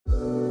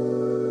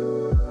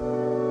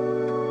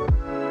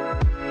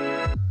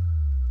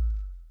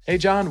Hey,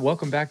 John,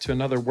 welcome back to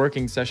another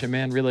working session,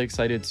 man. Really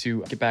excited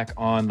to get back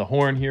on the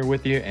horn here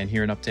with you and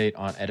hear an update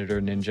on Editor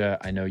Ninja.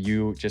 I know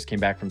you just came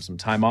back from some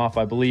time off,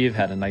 I believe,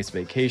 had a nice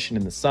vacation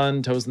in the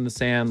sun, toes in the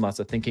sand, lots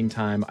of thinking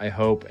time, I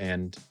hope,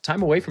 and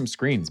time away from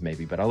screens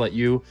maybe, but I'll let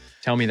you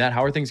tell me that.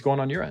 How are things going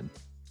on your end?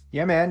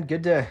 Yeah, man,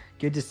 good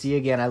to see you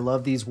again. I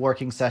love these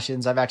working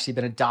sessions. I've actually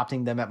been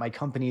adopting them at my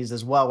companies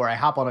as well, where I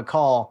hop on a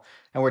call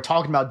and we're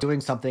talking about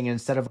doing something, and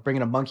instead of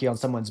bringing a monkey on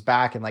someone's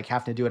back and like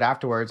having to do it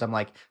afterwards, I'm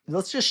like,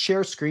 let's just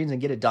share screens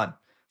and get it done.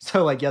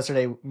 So like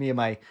yesterday, me and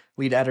my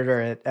lead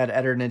editor at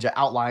Editor Ninja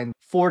outlined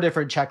 4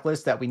 different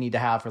checklists that we need to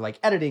have for like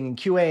editing and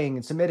QAing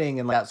and submitting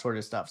and that sort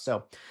of stuff.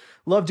 So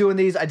love doing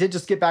these. I did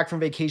just get back from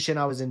vacation.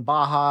 I was in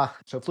Baja,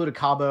 so flew to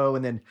Cabo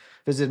and then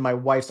visited my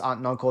wife's aunt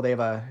and uncle. They have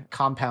a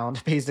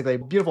compound, basically a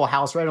beautiful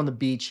house right on the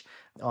beach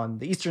on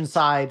the eastern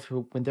side.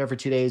 Went there for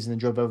 2 days and then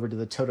drove over to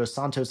the Todos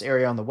Santos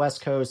area on the west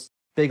coast.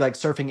 Big like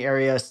surfing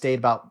area, stayed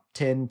about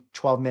 10,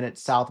 12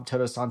 minutes south of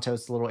Todos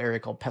Santos, a little area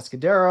called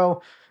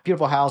Pescadero.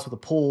 Beautiful house with a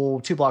pool,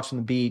 2 blocks from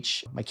the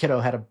beach. My kiddo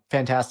had a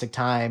fantastic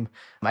time.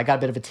 I got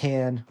a bit of a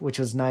tan, which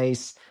was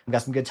nice. I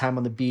got some good time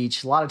on the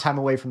beach, a lot of time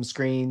away from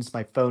screens.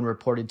 My phone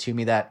reported to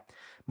me that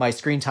my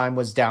screen time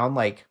was down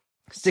like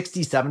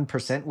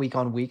 67% week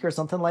on week or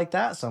something like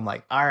that. So I'm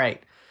like, all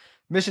right,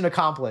 mission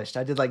accomplished.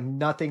 I did like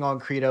nothing on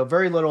Credo,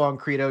 very little on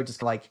Credo,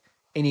 just like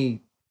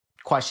any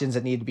questions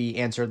that need to be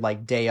answered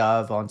like day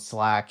of on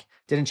Slack.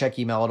 Didn't check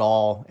email at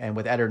all. And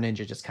with Editor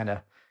Ninja, just kind of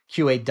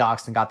QA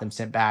docs and got them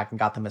sent back and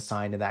got them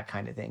assigned and that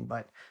kind of thing.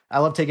 But I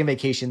love taking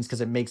vacations because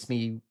it makes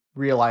me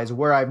realize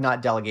where I've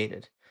not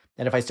delegated.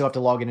 And if I still have to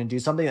log in and do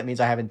something, that means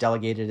I haven't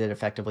delegated it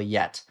effectively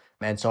yet.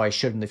 And so I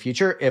should in the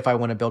future if I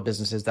want to build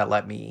businesses that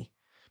let me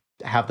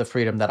have the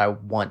freedom that I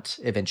want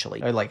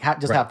eventually, or like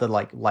have the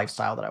like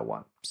lifestyle that I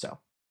want. So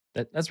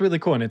that's really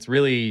cool. And it's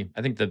really,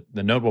 I think the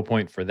notable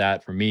point for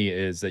that for me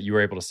is that you were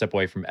able to step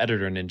away from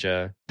Editor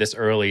Ninja this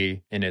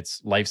early in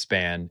its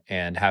lifespan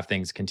and have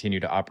things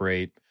continue to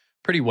operate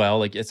pretty well.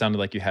 Like it sounded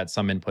like you had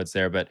some inputs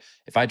there, but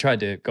if I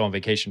tried to go on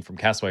vacation from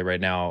Castaway right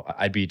now,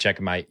 I'd be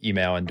checking my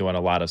email and doing a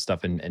lot of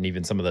stuff and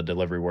even some of the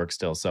delivery work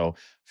still. So a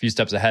few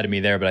steps ahead of me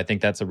there, but I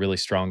think that's a really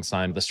strong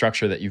sign of the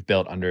structure that you've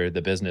built under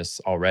the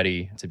business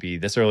already to be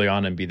this early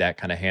on and be that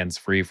kind of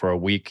hands-free for a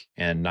week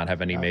and not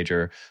have any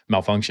major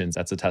malfunctions.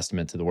 That's a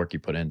testament to the work you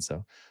put in.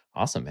 So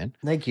awesome, man.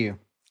 Thank you.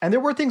 And there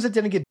were things that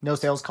didn't get no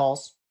sales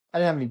calls. I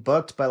didn't have any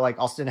booked, but like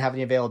also didn't have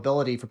any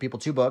availability for people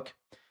to book.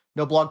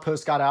 No blog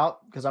post got out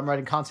because I'm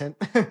writing content,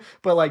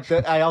 but like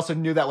I also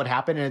knew that would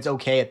happen and it's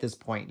okay at this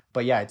point.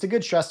 But yeah, it's a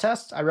good stress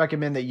test. I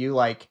recommend that you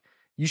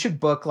should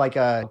book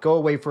go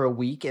away for a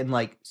week in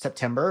like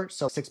September.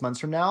 So 6 months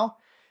from now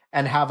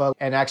and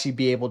and actually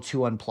be able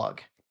to unplug,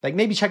 like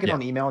maybe check it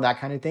on email and that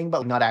kind of thing,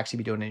 but not actually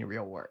be doing any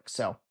real work.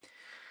 So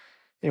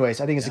anyways,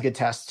 I think it's a good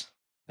test.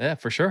 Yeah,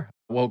 for sure.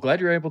 Well, glad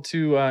you're able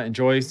to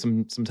enjoy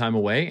some time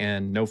away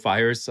and no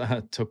fires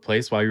took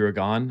place while you were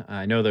gone.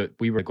 I know that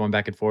we were going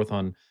back and forth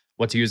on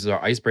what to use as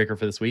our icebreaker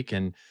for this week.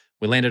 And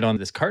we landed on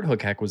this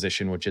CartHook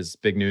acquisition, which is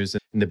big news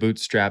in the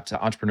bootstrapped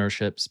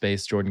entrepreneurship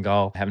space. Jordan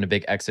Gall having a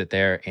big exit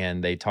there.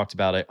 And they talked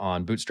about it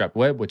on Bootstrap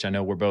Web, which I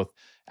know we're both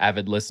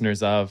avid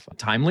listeners of.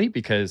 Timely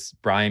because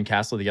Brian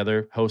Castle, the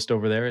other host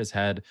over there, has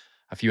had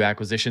a few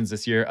acquisitions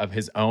this year of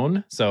his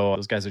own. So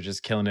those guys are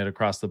just killing it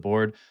across the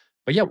board.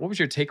 But yeah, what was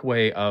your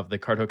takeaway of the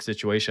CartHook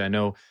situation? I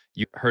know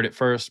you heard it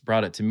first,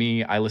 brought it to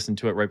me. I listened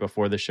to it right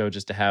before the show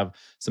just to have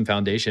some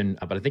foundation.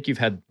 But I think you've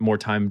had more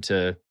time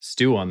to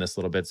stew on this a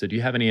little bit. So do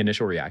you have any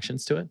initial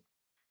reactions to it?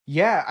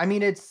 Yeah, I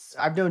mean,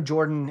 I've known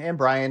Jordan and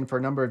Brian for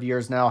a number of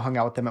years now, hung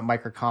out with them at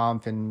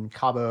MicroConf and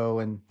Cabo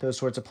and those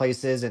sorts of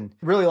places, and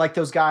really like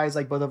those guys,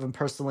 like both of them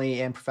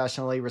personally and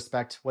professionally,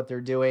 respect what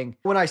they're doing.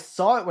 When I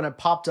saw it, when it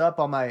popped up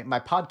on my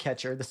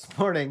podcatcher this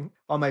morning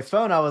on my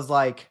phone, I was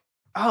like,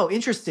 oh,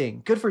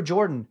 interesting. Good for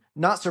Jordan.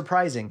 Not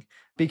surprising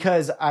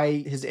because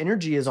his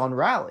energy is on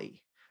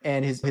Rally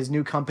and his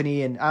new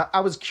company. And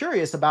I was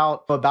curious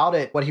about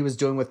it, what he was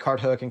doing with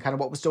CartHook and kind of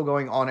what was still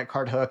going on at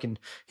CartHook. And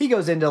he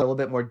goes into a little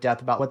bit more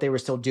depth about what they were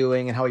still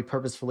doing and how he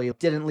purposefully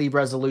didn't leave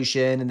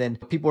Resolution. And then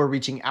people were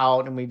reaching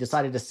out and we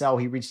decided to sell.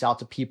 He reached out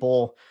to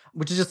people,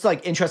 which is just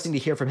like interesting to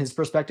hear from his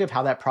perspective,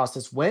 how that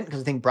process went.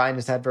 Because I think Brian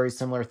has had very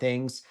similar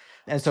things.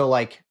 And so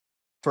like,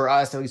 for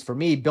us, at least for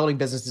me, building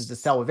businesses to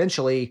sell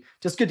eventually,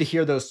 just good to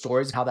hear those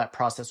stories, how that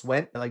process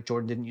went. Like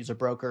Jordan didn't use a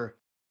broker.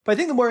 But I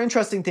think the more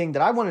interesting thing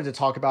that I wanted to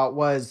talk about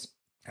was,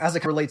 as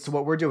it relates to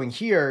what we're doing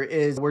here,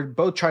 is we're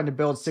both trying to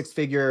build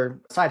 6-figure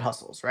side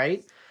hustles,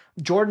 right?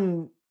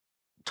 Jordan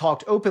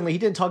talked openly. He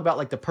didn't talk about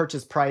like the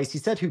purchase price. He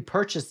said who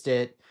purchased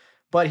it,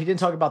 but he didn't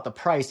talk about the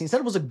price. He said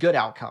it was a good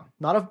outcome,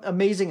 not an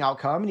amazing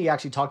outcome. And he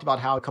actually talked about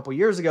how a couple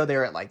years ago, they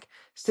were at like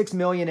 6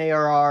 million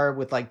ARR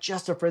with like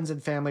just a friends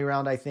and family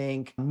round, I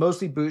think,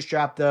 mostly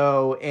bootstrapped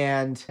though.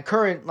 And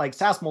current like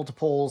SaaS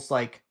multiples,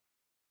 like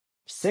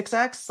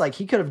 6x, like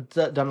he could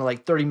have done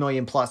like 30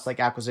 million plus like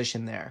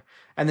acquisition there.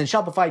 And then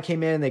Shopify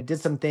came in, they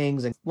did some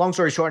things. And long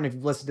story short, and if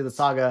you've listened to the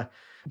saga,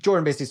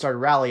 Jordan basically started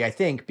Rally, I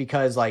think,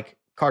 because like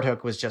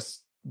CartHook was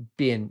just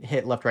being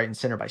hit left, right, and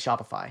center by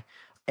Shopify.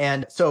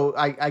 And so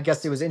I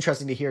guess it was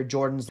interesting to hear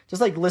Jordan's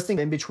just like listening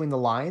in between the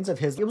lines of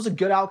his, it was a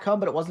good outcome,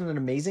 but it wasn't an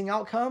amazing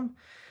outcome.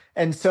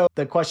 And so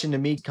the question to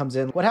me comes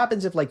in, what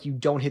happens if like you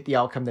don't hit the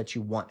outcome that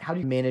you want? How do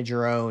you manage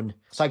your own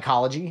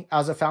psychology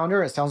as a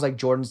founder? It sounds like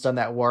Jordan's done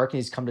that work and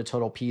he's come to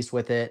total peace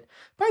with it.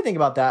 But I think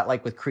about that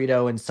like with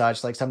Credo and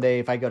such, like someday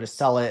if I go to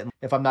sell it,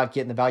 if I'm not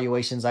getting the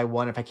valuations I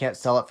want, if I can't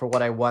sell it for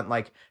what I want,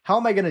 like how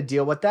am I going to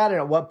deal with that?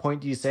 And at what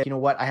point do you say, you know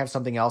what, I have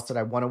something else that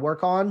I want to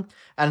work on.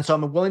 And so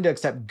I'm willing to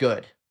accept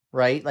good,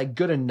 right? Like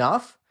good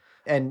enough.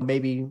 And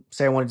maybe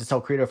say I wanted to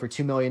sell Credo for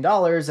 $2 million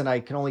and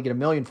I can only get $1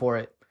 million for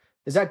it.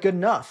 Is that good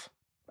enough?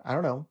 I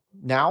don't know.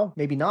 Now,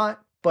 maybe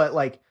not, but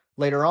like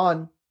later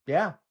on,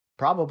 yeah,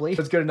 probably.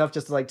 It's good enough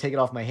just to like take it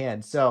off my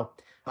hands. So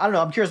I don't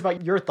know. I'm curious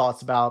about your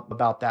thoughts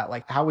about that.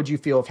 Like, how would you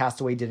feel if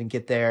Castaway didn't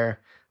get there?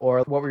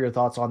 Or what were your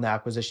thoughts on the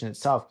acquisition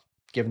itself,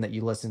 given that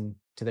you listened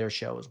to their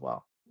show as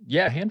well?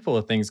 Yeah, a handful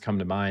of things come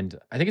to mind.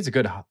 I think it's a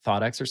good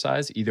thought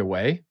exercise either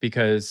way,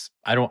 because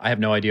I have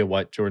no idea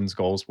what Jordan's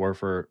goals were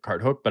for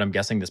Carthook, but I'm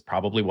guessing this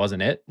probably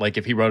wasn't it. Like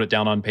if he wrote it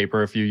down on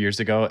paper a few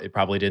years ago, it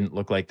probably didn't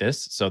look like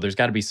this. So there's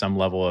got to be some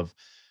level of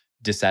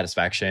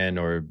dissatisfaction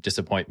or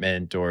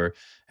disappointment, or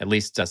at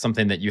least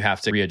something that you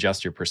have to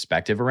readjust your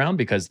perspective around,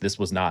 because this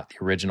was not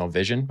the original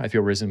vision. I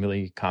feel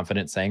reasonably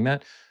confident saying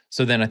that.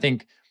 So then I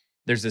think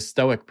there's this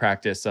stoic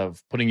practice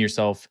of putting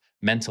yourself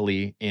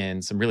mentally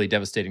in some really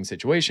devastating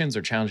situations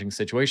or challenging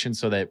situations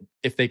so that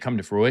if they come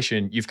to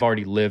fruition, you've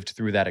already lived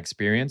through that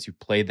experience, you've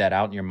played that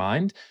out in your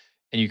mind,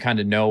 and you kind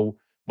of know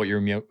what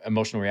your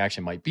emotional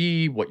reaction might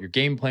be, what your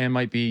game plan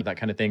might be, that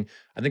kind of thing.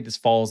 I think this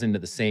falls into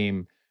the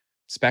same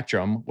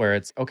spectrum where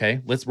it's,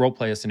 okay, let's role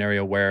play a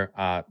scenario where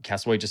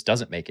Castaway just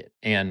doesn't make it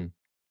and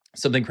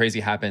something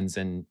crazy happens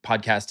and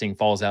podcasting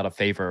falls out of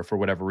favor for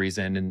whatever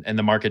reason, and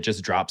the market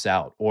just drops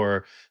out,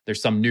 or there's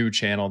some new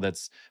channel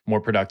that's more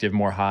productive,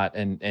 more hot,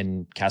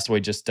 and Castaway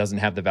just doesn't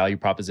have the value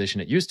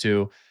proposition it used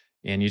to,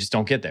 and you just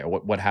don't get there.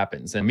 What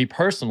happens? And me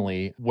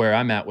personally, where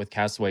I'm at with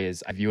Castaway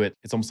is I view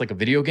it's almost like a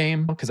video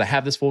game, because I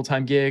have this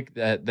full-time gig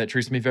that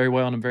treats me very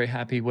well and I'm very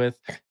happy with.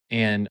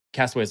 And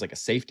Castaway is like a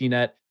safety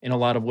net in a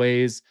lot of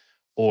ways.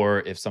 Or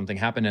if something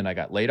happened and I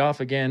got laid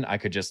off again, I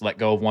could just let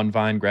go of one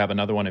vine, grab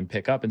another one and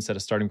pick up instead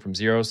of starting from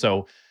zero.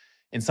 So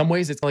in some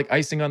ways, it's like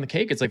icing on the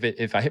cake. It's like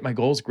if I hit my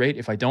goals, great.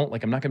 If I don't,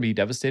 like I'm not going to be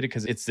devastated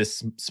because it's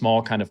this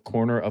small kind of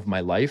corner of my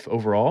life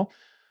overall.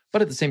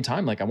 But at the same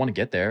time, like I want to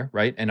get there,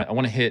 right? And I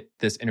want to hit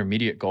this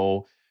intermediate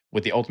goal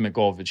with the ultimate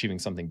goal of achieving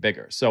something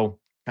bigger. So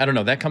I don't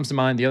know, that comes to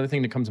mind. The other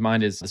thing that comes to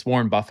mind is this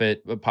Warren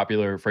Buffett, a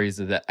popular phrase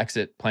is that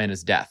exit plan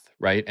is death,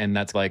 right? And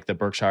that's like the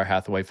Berkshire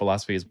Hathaway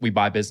philosophy is we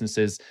buy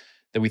businesses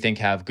that we think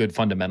have good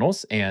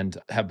fundamentals and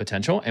have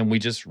potential, and we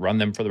just run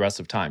them for the rest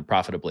of time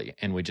profitably.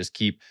 And we just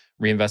keep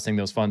reinvesting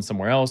those funds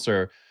somewhere else,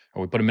 or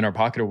we put them in our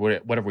pocket or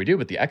whatever we do.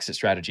 But the exit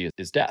strategy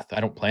is death. I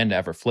don't plan to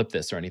ever flip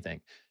this or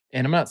anything.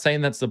 And I'm not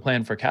saying that's the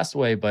plan for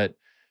Castaway, but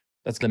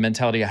that's the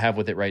mentality I have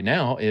with it right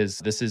now is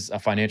this is a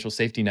financial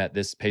safety net.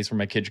 This pays for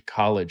my kids'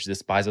 college.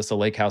 This buys us a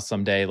lake house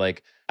someday.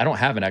 Like I don't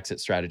have an exit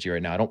strategy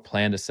right now. I don't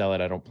plan to sell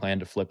it. I don't plan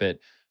to flip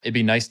it. It'd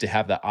be nice to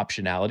have that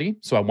optionality.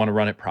 So I want to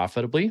run it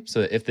profitably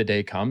so that if the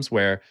day comes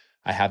where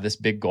I have this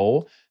big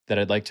goal that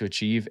I'd like to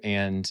achieve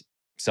and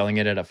selling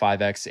it at a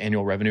 5x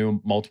annual revenue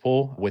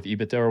multiple with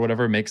EBITDA or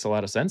whatever makes a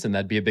lot of sense. And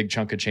that'd be a big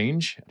chunk of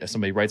change. If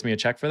somebody writes me a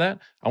check for that,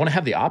 I want to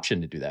have the option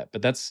to do that.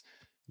 But that's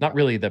not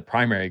really the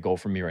primary goal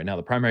for me right now.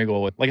 The primary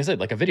goal, like I said,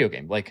 like a video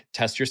game, like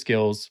test your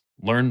skills,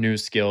 learn new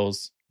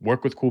skills,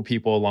 work with cool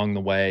people along the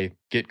way,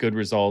 get good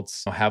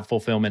results, have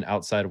fulfillment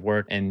outside of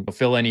work, and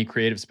fill any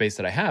creative space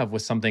that I have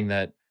with something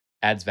that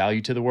adds value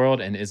to the world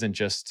and isn't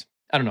just,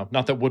 I don't know,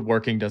 not that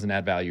woodworking doesn't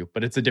add value,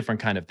 but it's a different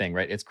kind of thing,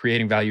 right? It's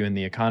creating value in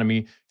the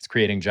economy, it's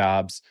creating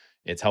jobs,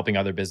 it's helping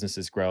other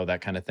businesses grow,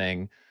 that kind of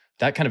thing.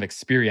 That kind of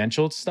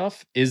experiential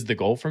stuff is the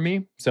goal for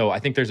me. So I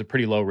think there's a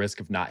pretty low risk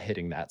of not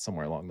hitting that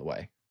somewhere along the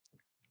way.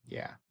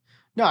 Yeah.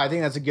 No, I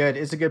think it's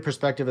a good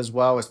perspective as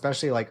well,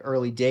 especially like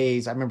early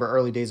days. I remember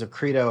early days of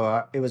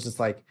Credo. It was just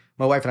like,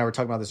 my wife and I were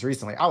talking about this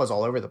recently. I was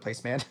all over the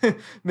place, man.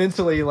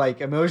 Mentally,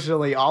 like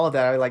emotionally, all of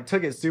that. I like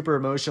took it super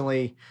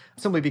emotionally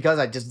simply because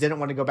I just didn't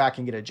want to go back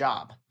and get a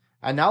job.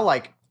 And now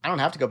like, I don't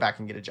have to go back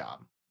and get a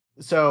job.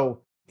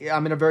 So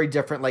I'm in a very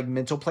different like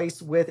mental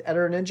place with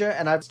Editor Ninja.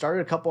 And I've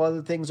started a couple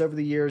other things over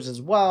the years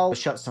as well,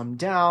 shut some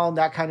down,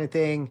 that kind of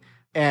thing.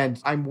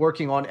 And I'm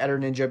working on Editor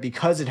Ninja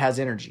because it has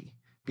energy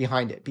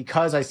behind it,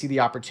 because I see the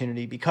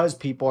opportunity, because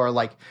people are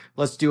like,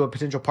 let's do a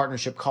potential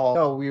partnership call.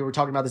 Oh, we were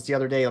talking about this the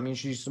other day. Let me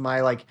introduce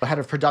my like head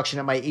of production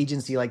at my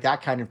agency, like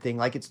that kind of thing.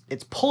 Like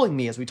it's pulling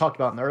me, as we talked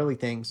about in the early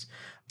things.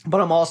 But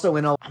I'm also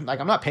in I'm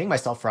not paying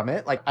myself from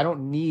it. Like I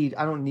don't need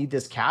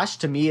this cash.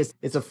 To me,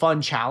 it's a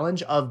fun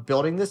challenge of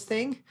building this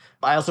thing.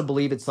 I also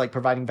believe it's like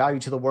providing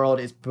value to the world,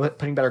 is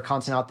putting better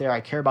content out there.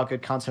 I care about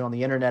good content on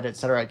the internet, et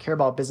cetera. I care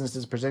about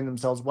businesses presenting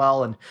themselves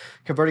well and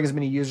converting as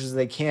many users as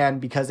they can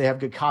because they have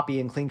good copy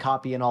and clean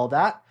copy and all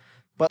that.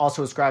 But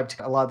also ascribe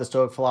to a lot of the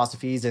Stoic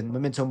philosophies and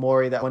memento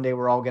mori, that one day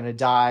we're all going to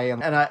die.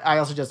 And I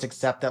also just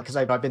accept that because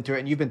I've been through it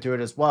and you've been through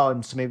it as well.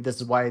 And so maybe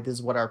this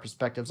is what our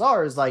perspectives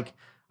are, is like,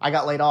 I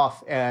got laid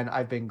off and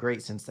I've been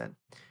great since then.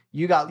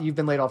 You've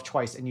been laid off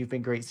twice and you've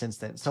been great since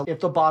then. So if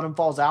the bottom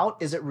falls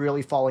out, is it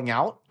really falling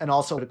out? And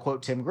also, to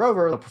quote Tim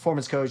Grover, the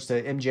performance coach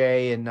to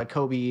MJ and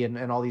Kobe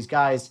and all these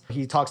guys,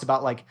 he talks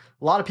about like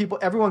a lot of people,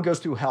 everyone goes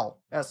through hell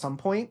at some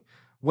point.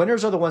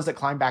 Winners are the ones that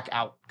climb back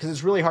out because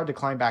it's really hard to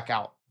climb back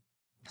out.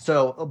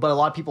 So, but a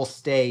lot of people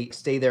stay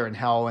there in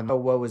hell and, oh,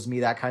 woe is me,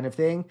 that kind of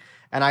thing.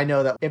 And I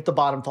know that if the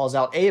bottom falls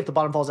out, if the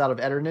bottom falls out of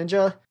Editor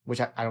Ninja, which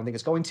I don't think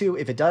it's going to,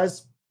 if it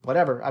does,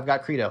 whatever, I've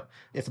got Credo.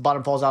 If the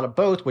bottom falls out of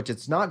both, which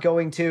it's not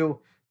going to,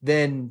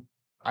 then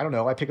I don't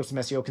know, I pick up some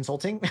SEO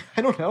consulting.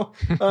 I don't know,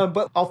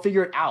 but I'll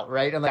figure it out,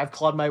 right? And I've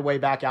clawed my way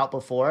back out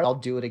before. I'll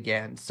do it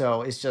again.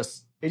 So it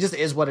just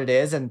is what it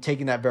is. And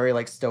taking that very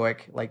like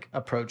stoic like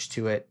approach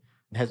to it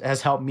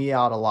has helped me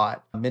out a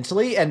lot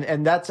mentally.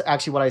 And that's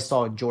actually what I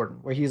saw in Jordan,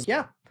 where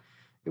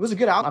it was a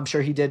good out. I'm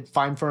sure he did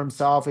fine for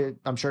himself.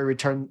 I'm sure he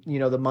returned,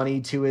 the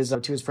money to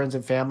his friends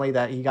and family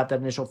that he got that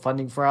initial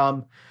funding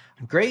from.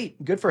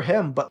 Great, good for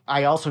him. But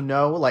I also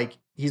know, like,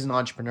 he's an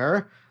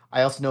entrepreneur.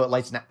 I also know it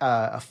lights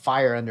a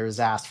fire under his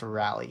ass for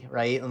Rally,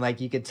 right? And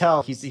like you could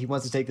tell, he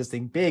wants to take this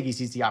thing big. He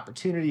sees the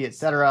opportunity,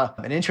 etc.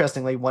 And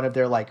interestingly, one of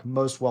their like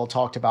most well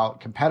talked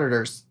about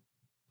competitors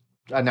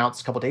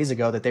announced a couple of days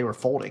ago that they were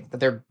folding, that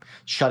they're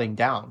shutting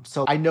down.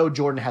 So I know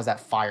Jordan has that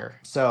fire.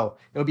 So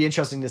it'll be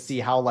interesting to see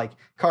how like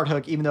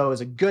CardHook, even though it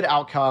was a good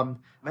outcome,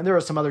 and there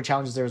are some other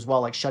challenges there as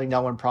well, like shutting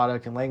down one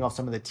product and laying off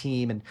some of the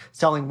team and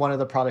selling one of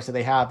the products that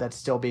they have that's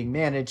still being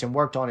managed and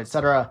worked on,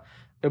 etc.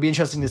 It'll be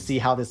interesting to see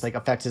how this like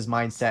affects his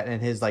mindset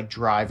and his like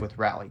drive with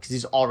Rally, because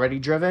he's already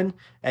driven,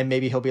 and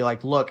maybe he'll be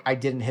like, look, I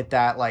didn't hit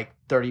that like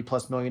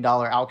 $30+ million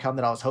outcome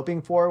that I was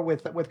hoping for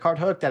with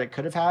CardHook that it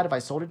could have had if I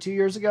sold it 2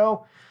 years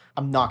ago.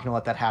 I'm not going to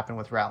let that happen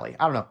with Rally.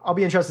 I don't know. I'll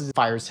be interested if it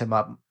fires him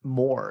up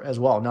more as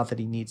well. Not that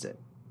he needs it.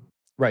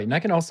 Right. And I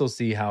can also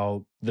see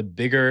how the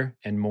bigger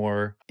and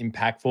more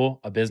impactful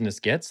a business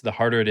gets, the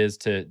harder it is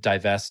to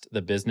divest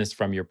the business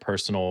from your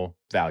personal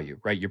value,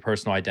 right? Your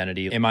personal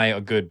identity. Am I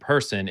a good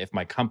person if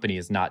my company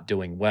is not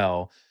doing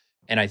well?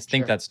 And I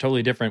think that's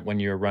totally different when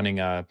you're running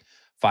a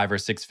 5 or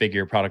 6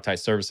 figure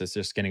productized services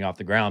just getting off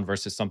the ground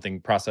versus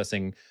something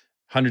processing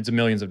hundreds of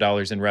millions of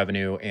dollars in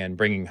revenue and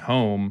bringing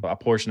home a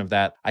portion of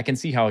that. I can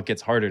see how it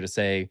gets harder to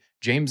say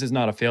James is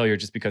not a failure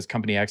just because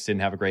company X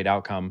didn't have a great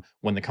outcome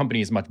when the company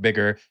is much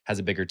bigger, has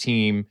a bigger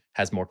team,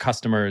 has more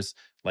customers.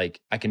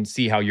 Like, I can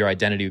see how your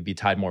identity would be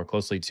tied more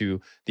closely to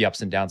the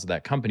ups and downs of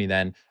that company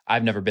then.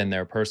 I've never been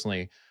there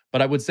personally,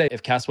 but I would say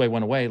if Castaway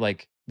went away,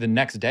 like the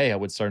next day I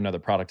would start another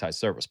productized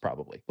service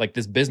probably. Like,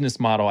 this business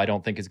model I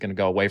don't think is going to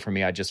go away from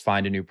me. I just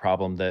find a new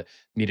problem that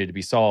needed to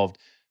be solved,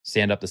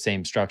 stand up the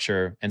same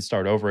structure and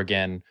start over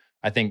again.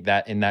 I think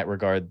that in that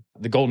regard,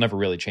 the goal never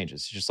really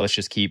changes. Just let's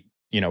just keep,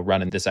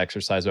 running this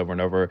exercise over and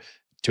over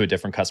to a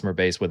different customer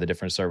base with a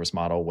different service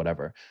model,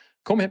 whatever.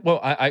 Cool, man. Well,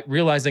 I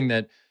realizing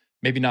that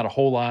maybe not a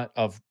whole lot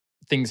of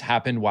things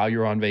happened while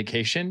you're on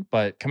vacation,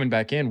 but coming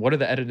back in, what are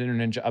the Editor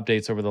Ninja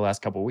updates over the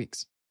last couple of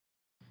weeks?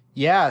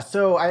 Yeah,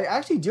 so I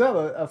actually do have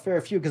a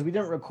fair few because we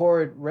didn't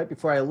record right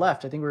before I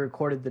left. I think we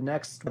recorded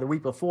the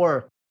week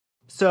before.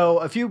 So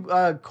a few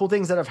cool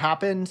things that have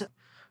happened.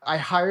 I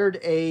hired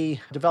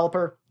a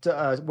developer,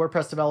 a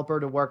WordPress developer,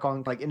 to work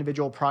on like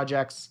individual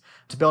projects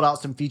to build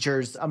out some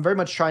features. I'm very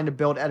much trying to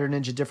build Editor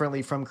Ninja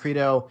differently from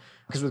Credo,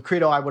 because with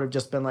Credo, I would have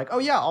just been like, oh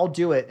yeah, I'll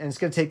do it. And it's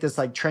going to take this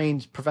like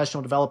trained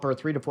professional developer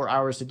 3 to 4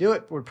 hours to do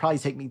it. It would probably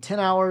take me 10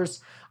 hours.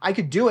 I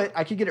could do it.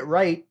 I could get it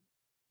right.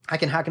 I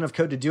can hack enough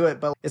code to do it,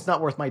 but it's not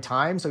worth my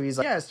time. So he's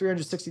like, yeah, it's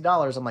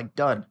 $360. I'm like,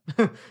 done.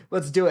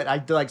 Let's do it.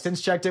 I like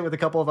since checked it with a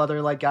couple of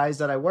other like guys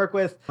that I work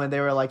with, and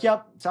they were like,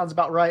 yep, sounds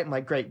about right. I'm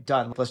like, great,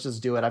 done. Let's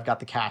just do it. I've got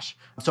the cash.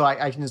 So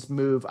I can just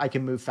move. I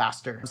can move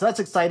faster. So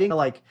that's exciting.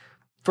 Like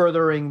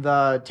furthering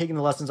taking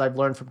the lessons I've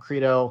learned from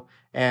Credo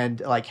and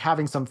like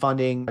having some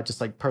funding,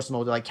 just like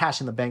personal, like cash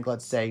in the bank,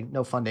 let's say,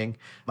 no funding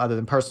other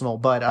than personal,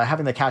 but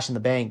having the cash in the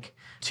bank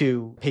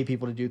to pay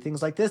people to do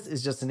things like this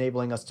is just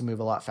enabling us to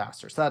move a lot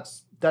faster. So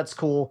that's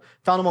cool.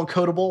 Found them on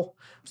Codeable.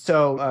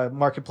 So a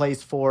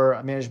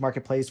managed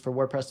marketplace for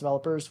WordPress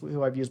developers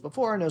who I've used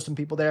before. I know some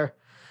people there.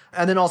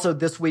 And then also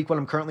this week, what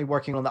I'm currently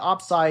working on the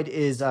ops side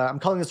is I'm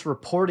calling this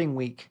reporting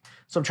week.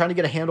 So I'm trying to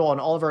get a handle on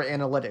all of our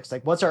analytics.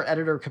 Like, what's our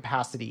editor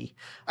capacity?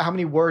 How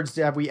many words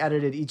have we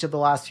edited each of the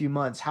last few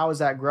months? How is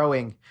that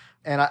growing?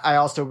 And I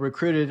also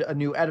recruited a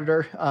new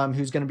editor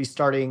who's going to be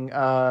starting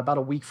about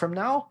a week from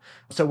now.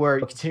 So we're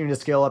continuing to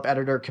scale up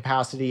editor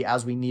capacity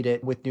as we need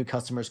it with new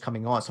customers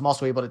coming on. So I'm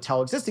also able to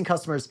tell existing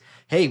customers,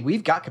 hey,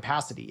 we've got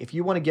capacity. If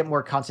you want to get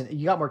more content,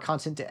 you got more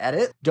content to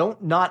edit,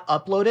 don't not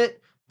upload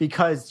it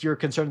because you're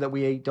concerned that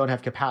we don't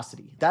have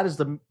capacity. That is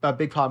the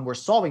big problem we're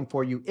solving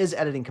for you, is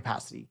editing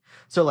capacity.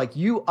 So like,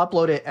 you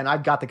upload it and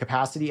I've got the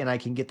capacity and I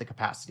can get the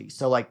capacity.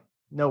 So like,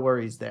 no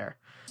worries there.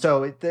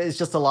 So it's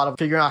just a lot of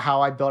figuring out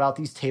how I build out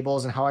these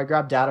tables and how I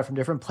grab data from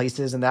different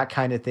places and that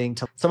kind of thing.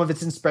 Some of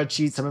it's in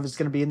spreadsheets, some of it's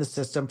going to be in the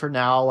system for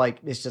now. Like,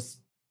 it's just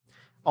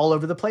all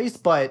over the place,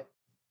 but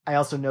I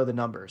also know the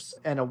numbers.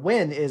 And a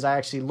win is I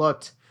actually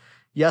looked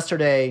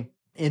yesterday.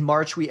 In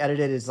March, we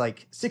edited is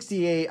like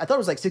 68. I thought it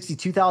was like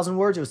 62,000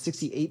 words. It was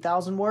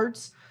 68,000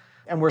 words.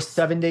 And we're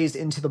 7 days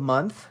into the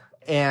month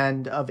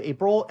and of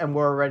April, and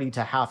we're already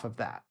to half of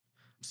that.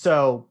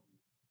 So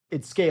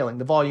it's scaling.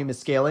 The volume is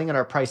scaling, and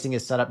our pricing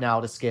is set up now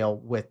to scale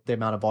with the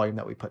amount of volume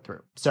that we put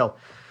through. So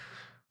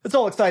it's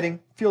all exciting.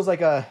 Feels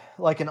like an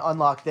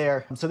unlock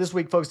there. So this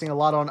week, focusing a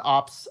lot on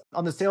ops.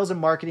 On the sales and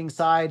marketing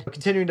side, we're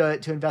continuing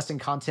to invest in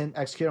content,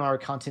 execute on our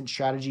content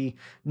strategy.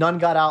 None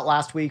got out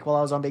last week while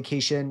I was on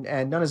vacation,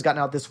 and none has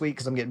gotten out this week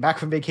because I'm getting back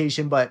from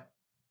vacation, but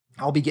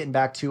I'll be getting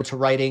back to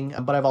writing.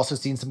 But I've also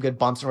seen some good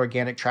bumps in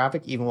organic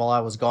traffic, even while I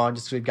was gone,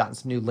 just so we've gotten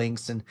some new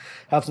links and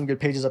have some good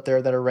pages up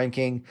there that are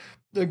ranking,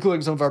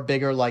 including some of our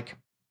bigger like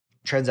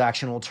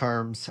transactional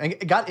terms. I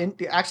got in,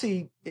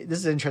 actually, this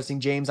is interesting,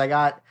 James. I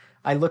got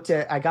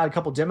a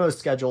couple demos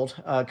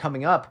scheduled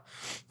coming up,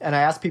 and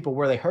I asked people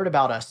where they heard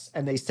about us,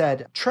 and they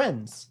said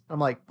trends. I'm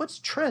like, what's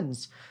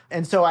trends?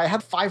 And so I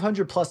had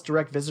 500 plus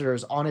direct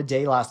visitors on a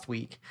day last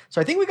week.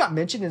 So I think we got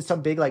mentioned in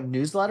some big like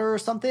newsletter or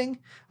something,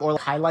 or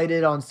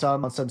highlighted on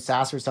some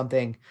SaaS or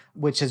something,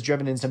 which has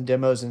driven in some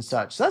demos and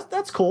such. So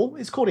that's cool.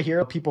 It's cool to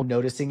hear people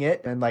noticing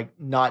it and like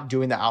not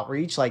doing the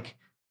outreach. Like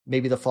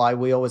maybe the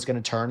flywheel was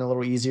going to turn a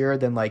little easier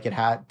than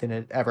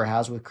it ever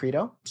has with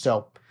Credo.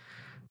 So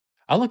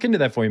I'll look into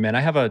that for you, man. I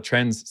have a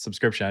Trends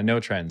subscription. I know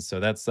Trends. So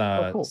that's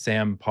cool.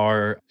 Sam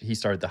Parr. He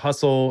started The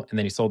Hustle, and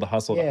then he sold The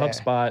Hustle to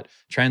HubSpot.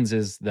 Trends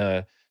is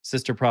the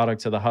sister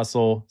product to The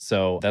Hustle.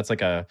 So that's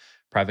like a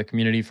private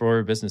community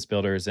for business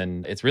builders,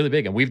 and it's really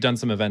big. And we've done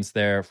some events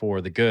there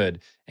for the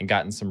good and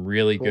gotten some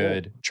really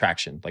good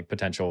traction, like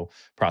potential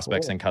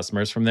prospects and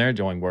customers from there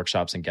doing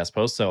workshops and guest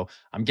posts. So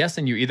I'm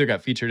guessing you either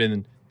got featured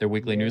in their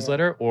weekly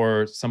newsletter,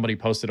 or somebody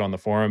posted on the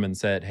forum and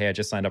said, hey, I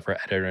just signed up for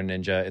Editor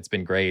Ninja. It's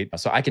been great.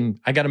 So I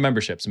got a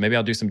membership. So maybe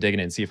I'll do some digging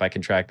and see if I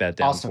can track that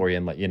down for you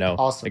and let you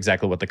know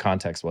exactly what the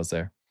context was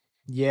there.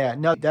 Yeah,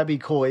 no, that'd be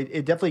cool.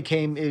 It definitely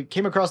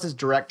came across as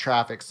direct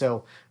traffic.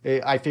 So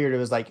I figured it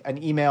was like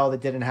an email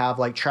that didn't have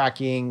like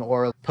tracking,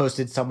 or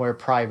posted somewhere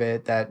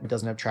private that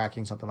doesn't have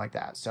tracking, something like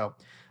that. So,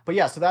 but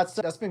yeah, so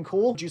that's been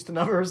cool. Juiced the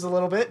numbers a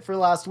little bit for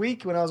last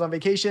week when I was on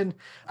vacation.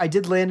 I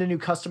did land a new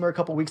customer a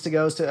couple weeks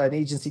ago, so an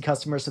agency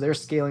customer. So they're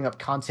scaling up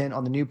content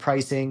on the new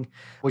pricing,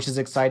 which is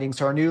exciting.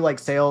 So our new like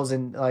sales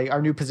and like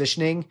our new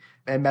positioning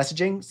and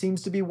messaging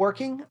seems to be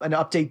working. An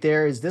update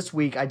there is this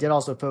week, I did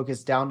also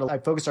focused our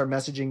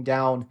messaging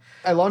down.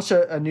 I launched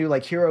a new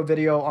like hero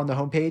video on the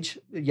homepage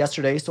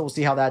yesterday. So we'll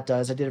see how that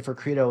does. I did it for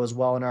Credo as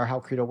well in our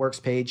How Credo Works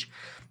page,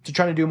 to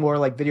try to do more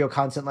like video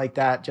content like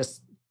that.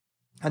 Just,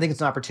 I think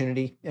it's an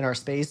opportunity in our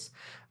space,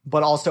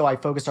 but also I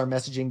focused our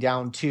messaging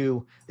down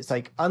to, it's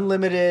like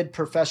unlimited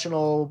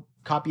professional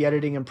copy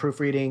editing and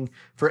proofreading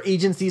for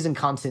agencies and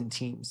content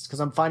teams.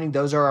 Cause I'm finding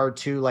those are our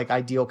two like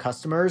ideal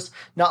customers,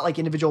 not like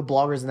individual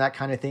bloggers and that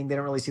kind of thing. They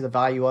don't really see the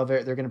value of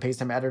it. They're going to pay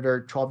some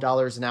editor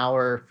 $12 an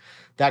hour,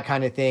 that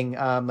kind of thing.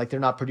 Like they're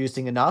not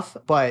producing enough,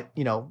 but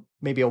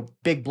maybe a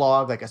big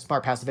blog, like a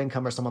Smart Passive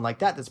Income or someone like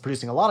that, that's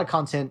producing a lot of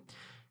content,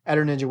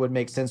 Editor Ninja would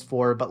make sense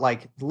for, but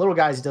like the little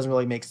guys, it doesn't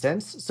really make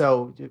sense.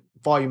 So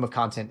volume of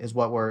content is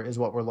what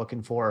we're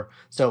looking for.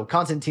 So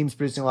content teams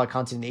producing a lot of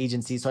content in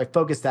agencies. So I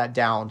focused that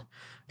down,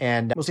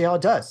 and we'll see how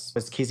it does.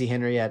 As Casey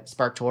Henry at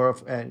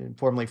SparkToro,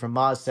 formerly from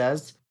Moz,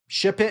 says,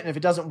 ship it, and if it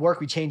doesn't work,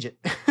 we change it.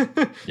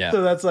 Yeah,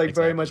 so that's like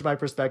very much my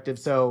perspective.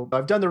 So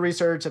I've done the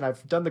research and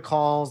I've done the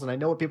calls, and I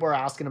know what people are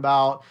asking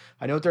about.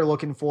 I know what they're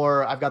looking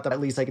for. I've got the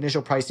at least like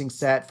initial pricing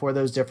set for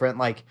those different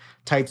like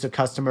types of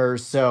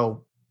customers.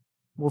 So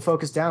we'll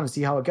focus down and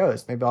see how it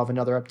goes. Maybe I'll have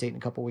another update in a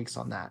couple of weeks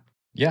on that.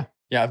 Yeah.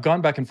 I've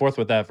gone back and forth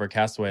with that for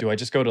Castaway. Do I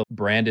just go to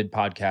branded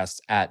podcasts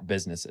at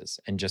businesses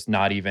and just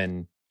not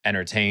even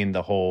entertain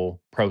the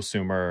whole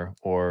prosumer?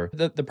 Or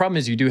the problem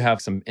is you do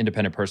have some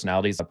independent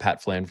personalities, like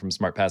Pat Flynn from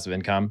Smart Passive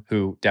Income,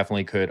 who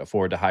definitely could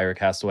afford to hire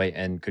Castaway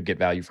and could get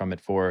value from it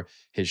for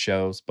his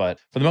shows. But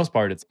for the most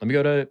part, it's let me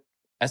go to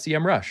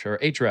SEMrush or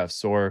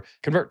Ahrefs or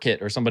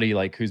ConvertKit or somebody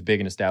like who's big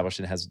and established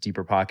and has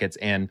deeper pockets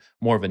and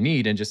more of a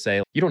need, and just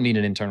say, you don't need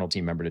an internal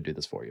team member to do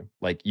this for you.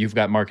 Like you've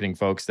got marketing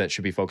folks that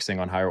should be focusing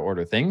on higher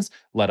order things.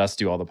 Let us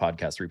do all the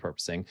podcast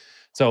repurposing.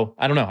 So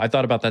I don't know. I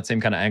thought about that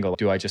same kind of angle.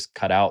 Do I just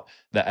cut out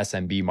the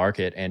SMB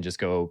market and just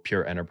go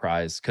pure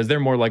enterprise? Because they're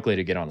more likely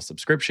to get on a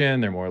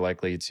subscription. They're more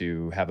likely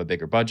to have a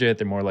bigger budget.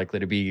 They're more likely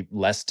to be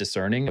less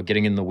discerning,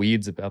 getting in the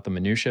weeds about the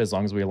minutia, as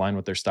long as we align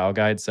with their style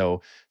guide. So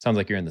it sounds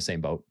like you're in the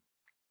same boat.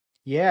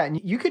 Yeah. And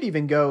you could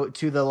even go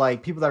to the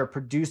like people that are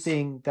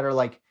producing, that are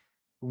like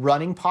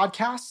running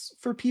podcasts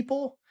for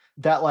people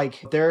that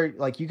like, they're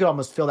like, you could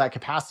almost fill that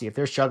capacity if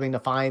they're struggling to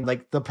find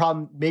like the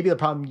problem. Maybe the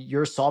problem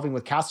you're solving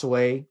with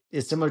Castaway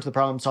is similar to the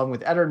problem I'm solving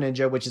with Editor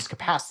Ninja, which is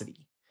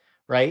capacity.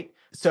 Right.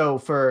 So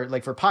for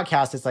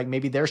podcasts, it's like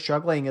maybe they're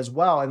struggling as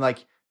well. And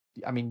like,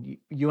 I mean,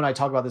 you and I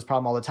talk about this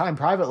problem all the time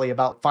privately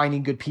about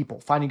finding good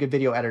people, finding good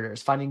video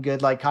editors, finding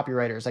good like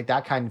copywriters, like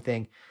that kind of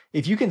thing.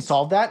 If you can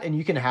solve that and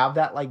you can have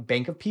that like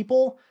bank of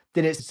people,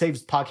 then it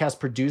saves podcast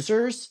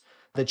producers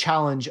the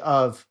challenge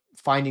of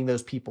finding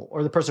those people,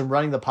 or the person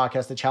running the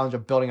podcast the challenge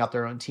of building out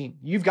their own team.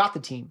 You've got the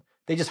team.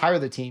 They just hire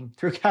the team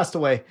through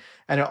Castaway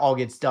and it all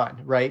gets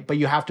done, right? But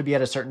you have to be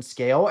at a certain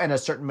scale and a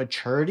certain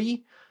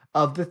maturity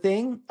of the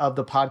thing, of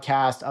the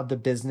podcast, of the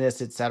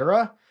business,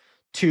 etc.,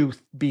 to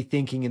be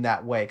thinking in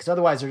that way. Because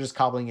otherwise they're just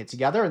cobbling it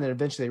together. And then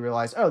eventually they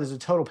realize, oh, there's a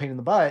total pain in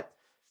the butt.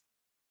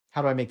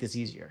 How do I make this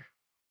easier?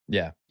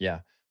 Yeah,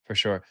 for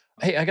sure.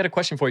 Hey, I got a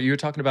question for you. You were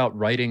talking about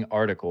writing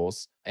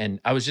articles, and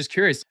I was just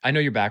curious. I know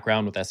your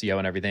background with SEO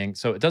and everything,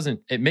 so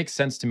it makes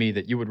sense to me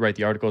that you would write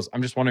the articles.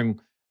 I'm just wondering,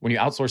 when you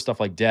outsource stuff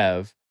like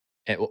dev,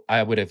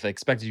 I would have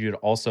expected you to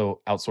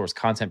also outsource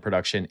content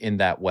production in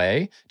that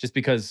way, just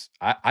because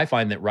I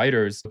find that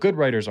good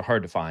writers are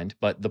hard to find,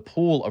 but the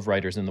pool of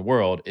writers in the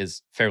world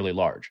is fairly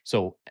large.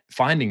 So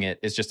finding it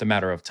is just a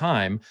matter of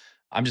time.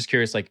 I'm just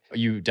curious, like,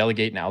 you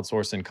delegate and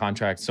outsource and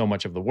contract so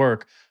much of the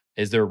work.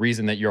 Is there a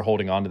reason that you're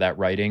holding on to that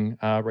writing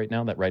right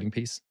now, that writing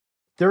piece?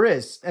 There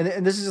is.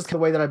 And this is just the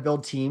way that I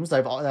build teams.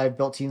 I've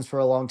built teams for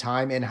a long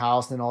time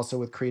in-house and also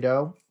with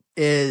Credo,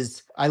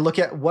 is I look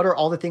at what are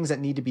all the things that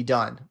need to be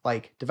done,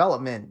 like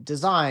development,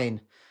 design,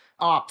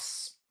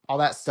 ops, all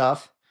that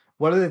stuff.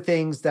 What are the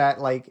things that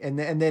and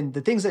then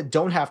the things that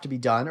don't have to be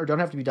done or don't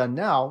have to be done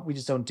now, we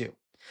just don't do.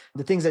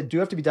 The things that do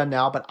have to be done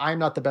now, but I'm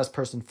not the best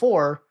person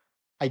for,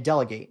 I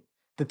delegate.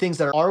 The things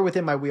that are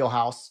within my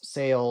wheelhouse,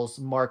 sales,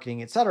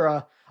 marketing,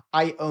 etc.,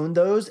 I own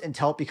those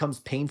until it becomes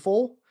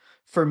painful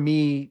for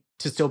me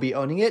to still be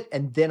owning it.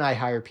 And then I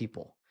hire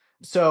people.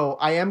 So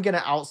I hate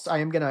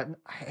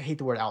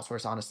the word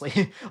outsource,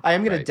 honestly. I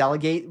am going to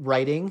delegate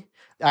writing.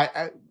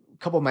 One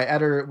of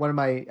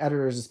my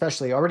editors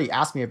especially already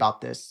asked me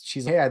about this.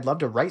 She's like, hey, I'd love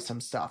to write some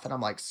stuff. And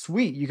I'm like,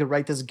 sweet, you could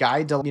write this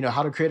guide to,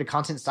 how to create a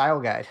content style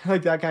guide,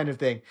 like that kind of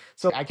thing.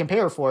 So I can pay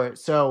her for it.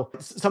 So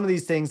some of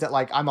these things that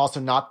I'm also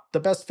not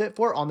the best fit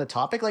for on the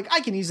topic,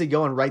 I can easily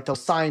go and write the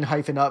sign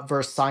hyphen up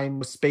versus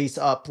sign space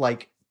up,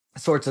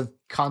 sorts of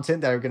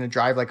content that are going to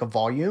drive a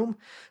volume.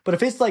 But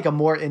if it's a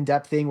more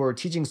in-depth thing where we're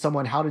teaching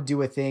someone how to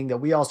do a thing that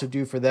we also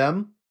do for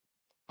them,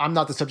 I'm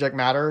not the subject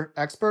matter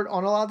expert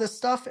on a lot of this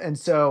stuff. And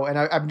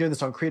I've been doing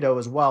this on Credo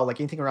as well,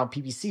 anything around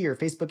PPC or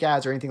Facebook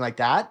ads or anything like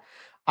that.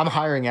 I'm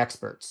hiring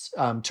experts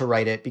to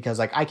write it because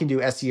I can do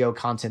SEO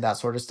content, that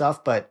sort of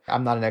stuff, but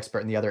I'm not an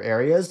expert in the other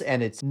areas.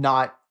 And it's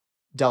not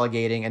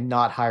delegating and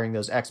not hiring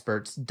those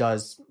experts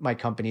does my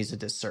companies a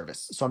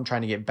disservice. So I'm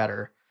trying to get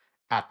better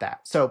at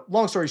that. So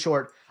long story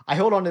short, I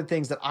hold on to the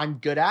things that I'm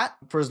good at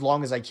for as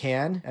long as I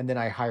can, and then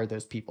I hire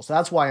those people. So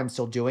that's why I'm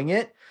still doing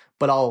it,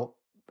 but I'll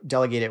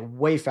delegate it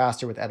way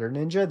faster with Editor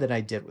Ninja than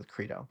I did with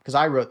Credo, because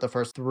I wrote the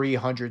first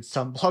 300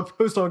 some blog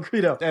posts on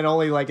Credo, and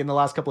only in the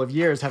last couple of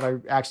years have I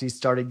actually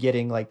started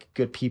getting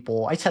good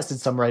people. I tested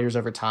some writers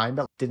over time,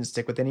 but didn't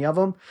stick with any of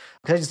them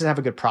because I just didn't have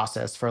a good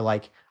process for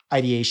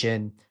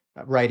ideation,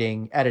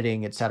 writing,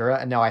 editing, etc.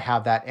 And now I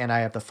have that, and I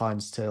have the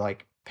funds to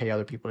pay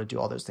other people to do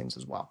all those things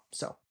as well.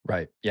 So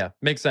right, yeah,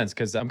 makes sense,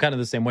 because I'm kind of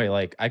the same way.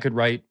 I could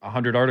write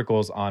 100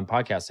 articles on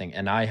podcasting,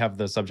 and I have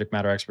the subject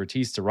matter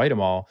expertise to write them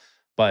all.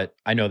 But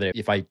I know that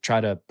if I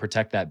try to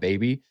protect that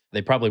baby,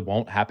 they probably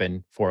won't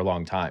happen for a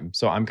long time.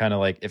 So I'm kind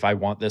of if I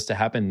want this to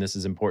happen, this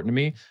is important to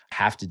me, I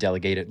have to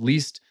delegate at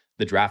least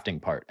the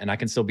drafting part. And I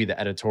can still be the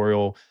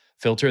editorial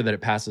filter that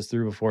it passes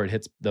through before it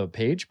hits the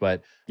page.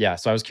 But yeah,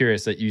 so I was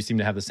curious that you seem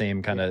to have the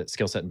same kind of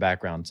skill set and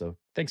background. So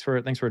thanks for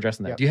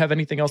addressing that. Yep. Do you have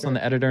anything else on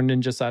the Editor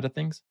Ninja side of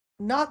things?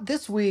 Not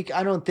this week,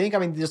 I don't think. I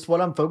mean, just what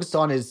I'm focused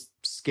on is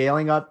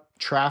scaling up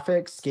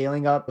traffic,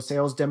 scaling up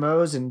sales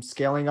demos, and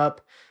scaling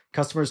up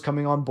customers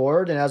coming on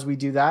board. And as we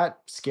do that,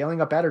 scaling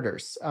up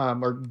editors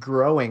or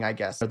growing, I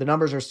guess. The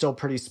numbers are still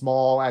pretty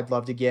small. I'd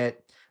love to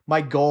get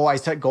my goal. I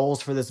set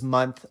goals for this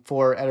month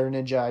for Editor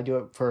Ninja. I do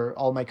it for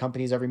all my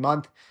companies every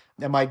month.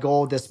 And my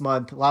goal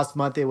last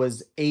month, it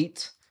was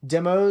 8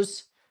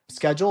 demos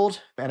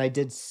scheduled and I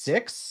did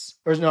 6.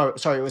 Or no,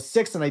 sorry, it was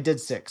 6 and I did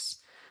 6.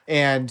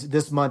 And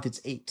this month it's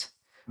 8.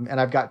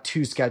 And I've got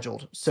 2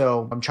 scheduled.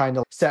 So I'm trying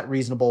to set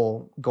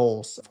reasonable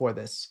goals for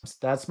this.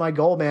 That's my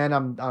goal, man.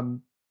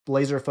 I'm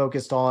laser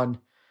focused on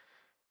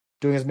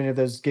doing getting as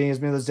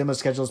many of those demos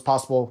scheduled as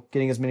possible,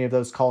 getting as many of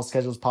those calls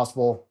scheduled as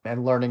possible,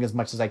 and learning as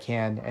much as I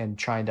can, and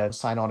trying to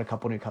sign on a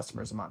couple new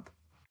customers a month.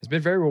 It's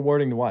been very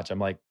rewarding to watch.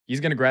 I'm he's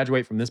going to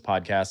graduate from this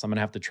podcast. I'm going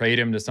to have to trade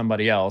him to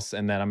somebody else,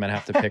 and then I'm going to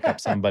have to pick up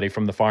somebody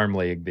from the farm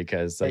league,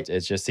 because it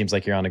just seems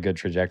like you're on a good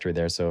trajectory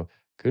there. So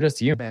kudos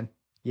to you, man.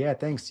 Yeah,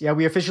 thanks. Yeah,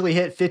 we officially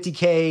hit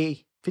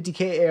 50K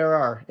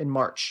ARR in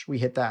March. We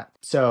hit that.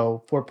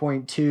 So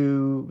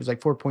 4.2, it was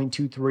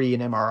 4.23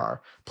 in MRR,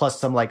 plus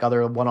some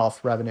other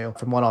one-off revenue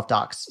from one-off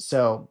docs.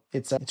 So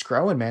it's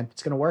growing, man.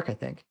 It's going to work, I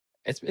think.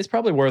 It's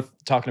probably worth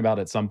talking about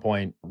at some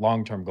point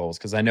long-term goals,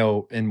 because I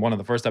know in one of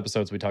the first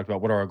episodes we talked about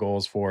what are our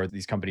goals for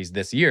these companies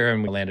this year,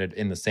 and we landed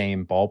in the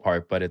same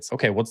ballpark. But it's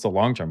okay, what's the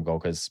long-term goal?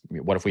 Because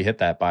what if we hit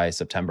that by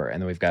September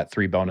and then we've got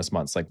 3 bonus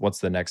months? What's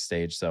the next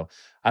stage? So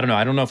I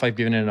don't know if I've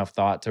given it enough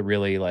thought to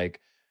really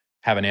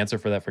have an answer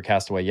for that for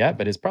Castaway yet,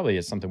 but it's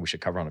probably something we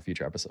should cover on a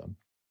future episode.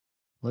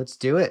 Let's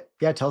do it.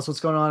 Yeah, tell us what's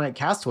going on at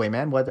Castaway,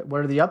 man. What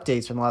are the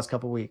updates from the last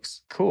couple of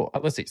weeks? Cool.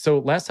 Let's see. So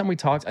last time we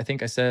talked, I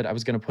think I said I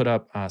was going to put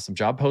up some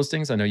job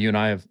postings. I know you and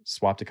I have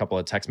swapped a couple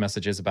of text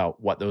messages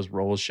about what those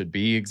roles should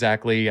be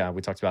exactly.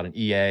 We talked about an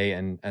EA,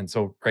 and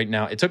so right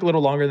now it took a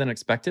little longer than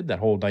expected. That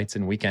whole nights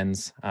and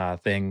weekends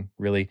thing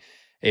really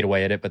ate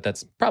away at it, but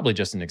that's probably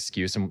just an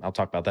excuse, and I'll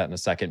talk about that in a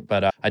second.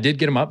 But I did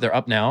get them up. They're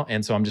up now,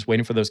 and so I'm just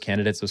waiting for those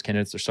candidates. Those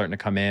candidates are starting to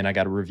come in. I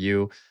got to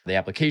review the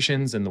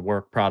applications and the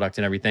work product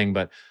and everything,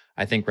 but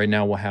I think right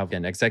now we'll have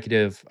an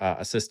executive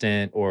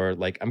assistant, or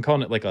like I'm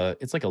calling it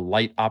it's like a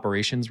light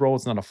operations role.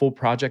 It's not a full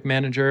project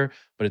manager,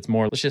 but it's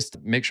more, let's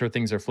just make sure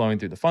things are flowing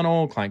through the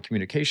funnel. Client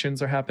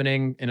communications are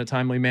happening in a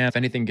timely manner. If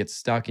anything gets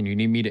stuck and you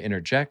need me to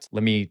interject,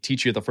 let me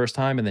teach you the first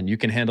time and then you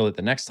can handle it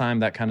the next time,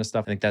 that kind of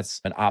stuff. I think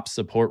that's an ops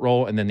support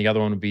role. And then the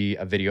other one would be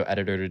a video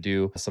editor to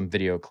do some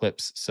video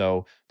clips.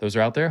 So those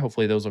are out there.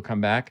 Hopefully those will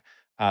come back.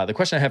 The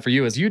question I have for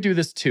you is, you do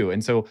this too.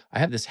 And so I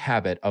have this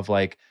habit of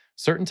like,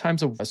 certain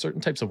types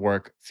of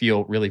work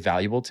feel really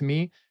valuable to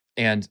me.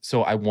 And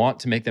so I want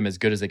to make them as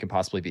good as they can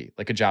possibly be,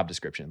 like a job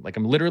description. Like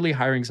I'm literally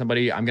hiring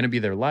somebody, I'm going to be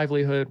their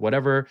livelihood,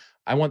 whatever.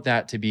 I want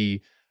that to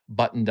be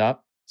buttoned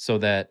up so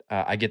that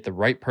I get the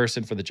right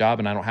person for the job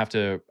and I don't have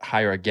to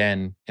hire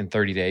again in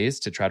 30 days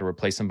to try to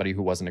replace somebody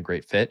who wasn't a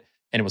great fit.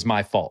 And it was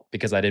my fault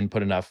because I didn't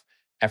put enough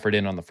effort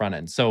in on the front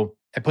end. So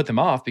I put them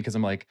off because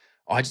I'm like,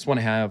 oh, I just want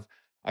to have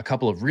a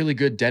couple of really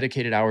good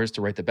dedicated hours to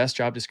write the best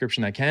job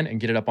description I can and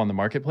get it up on the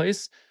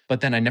marketplace.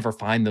 But then I never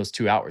find those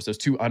 2 hours, those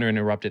 2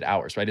 uninterrupted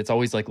hours, right? It's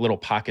always like little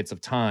pockets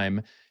of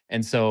time.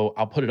 And so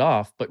I'll put it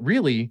off. But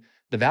really,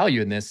 the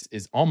value in this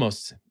is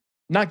almost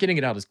not getting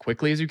it out as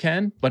quickly as you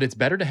can, but it's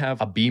better to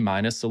have a B-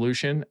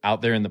 solution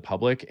out there in the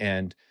public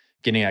and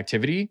getting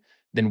activity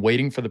than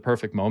waiting for the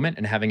perfect moment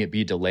and having it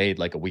be delayed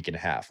like a week and a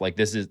half. Like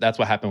that's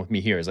what happened with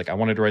me here, is like I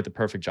wanted to write the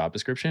perfect job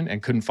description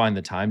and couldn't find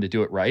the time to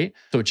do it right.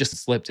 So it just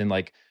slipped in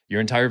like your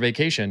entire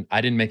vacation.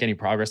 I didn't make any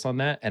progress on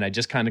that. And I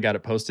just kind of got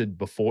it posted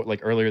before,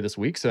 like earlier this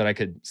week, so that I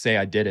could say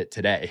I did it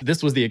today.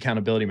 This was the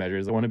accountability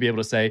measures. I want to be able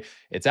to say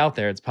it's out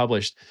there, it's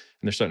published,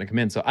 and they're starting to come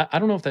in. So I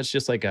don't know if that's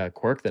just like a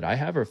quirk that I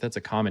have or if that's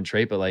a common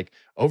trait, but like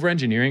over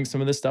engineering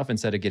some of this stuff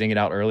instead of getting it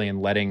out early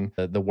and letting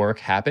the work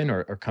happen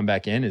or come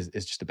back in is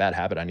just a bad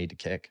habit I need to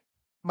kick.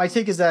 My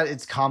take is that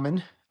it's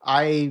common.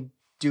 I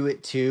do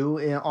it too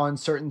on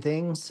certain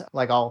things.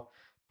 Like I'll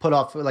put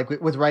off, like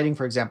with writing,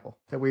 for example,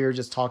 that we were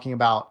just talking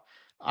about.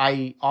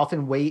 I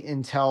often wait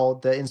until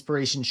the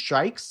inspiration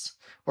strikes,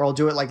 or I'll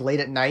do it like late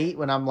at night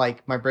when I'm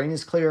like, my brain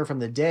is clear from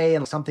the day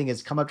and something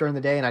has come up during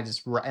the day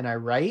and I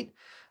write.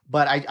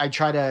 But I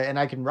try to, and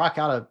I can rock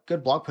out a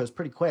good blog post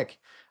pretty quick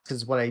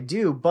because it's what I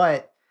do.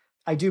 But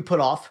I do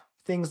put off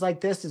things like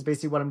this is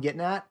basically what I'm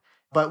getting at.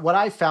 But what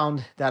I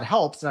found that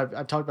helps, and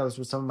I've talked about this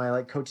with some of my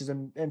like coaches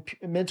and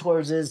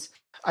mentors, is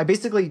I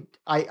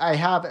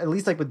have, at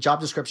least like with job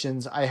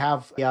descriptions, I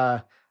have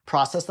a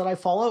process that I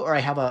follow, or I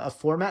have a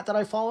format that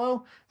I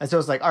follow. And so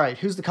it's like, all right,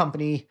 who's the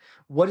company?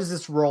 What is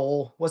this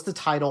role? What's the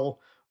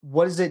title?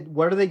 What is it?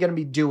 What are they going to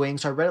be doing?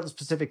 So I read out the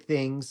specific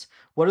things.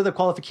 What are the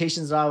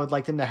qualifications that I would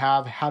like them to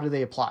have? How do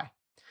they apply?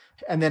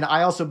 And then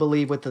I also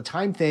believe with the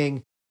time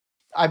thing,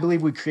 I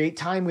believe we create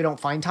time. We don't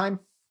find time.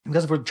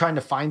 Because if we're trying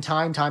to find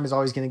time, time is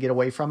always going to get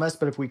away from us.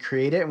 But if we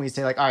create it and we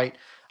say like, all right,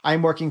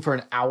 I'm working for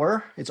an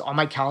hour. It's on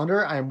my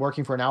calendar. I am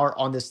working for an hour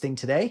on this thing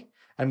today.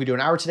 I'm going to do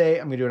an hour today.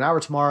 I'm going to do an hour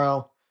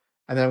tomorrow.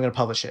 And then I'm going to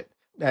publish it.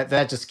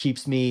 That just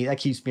keeps me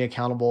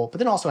accountable. But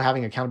then also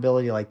having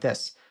accountability like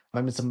this.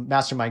 I'm in some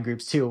mastermind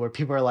groups too, where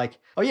people are like,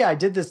 oh yeah, I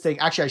did this thing.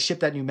 Actually, I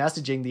shipped that new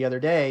messaging the other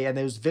day and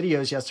there's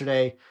videos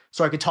yesterday.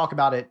 So I could talk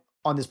about it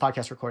on this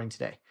podcast recording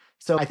today.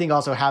 So I think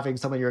also having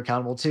someone you're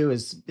accountable to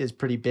is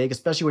pretty big,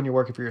 especially when you're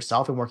working for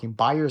yourself and working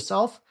by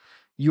yourself.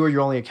 You are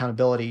your only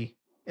accountability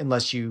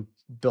unless you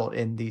built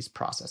in these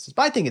processes.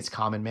 But I think it's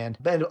common, man.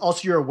 But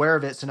also you're aware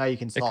of it, so now you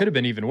can solve. It could have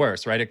been even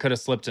worse, right? It could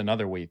have slipped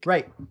another week.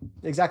 Right.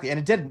 Exactly. And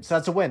it didn't. So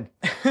that's a win.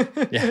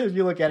 If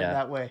you look at it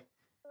that way.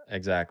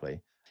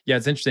 Exactly. Yeah,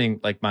 it's interesting.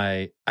 Like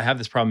I have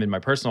this problem in my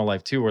personal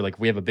life too, where like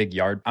we have a big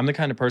yard. I'm the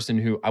kind of person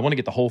who I want to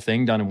get the whole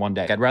thing done in one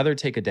day. I'd rather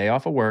take a day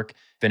off of work,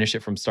 finish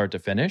it from start to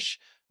finish,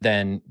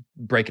 than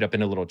break it up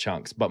into little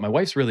chunks. But my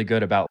wife's really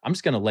good about, I'm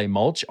just going to lay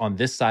mulch on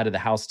this side of the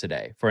house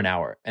today for an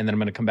hour. And then I'm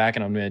going to come back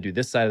and I'm going to do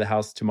this side of the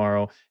house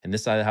tomorrow and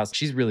this side of the house.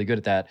 She's really good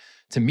at that.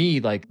 To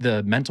me, like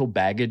the mental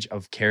baggage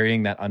of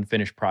carrying that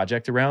unfinished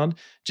project around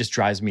just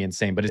drives me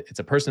insane. But it's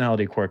a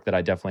personality quirk that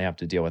I definitely have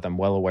to deal with. I'm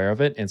well aware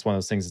of it. And it's one of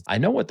those things, I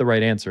know what the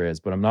right answer is,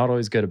 but I'm not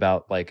always good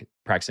about like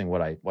practicing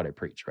what I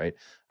preach, right?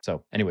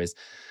 So anyways,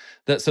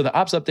 so the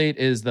ops update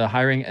is the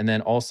hiring. And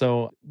then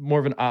also more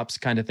of an ops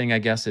kind of thing, I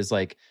guess, is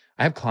like,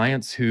 I have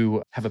clients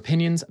who have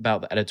opinions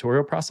about the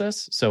editorial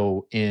process.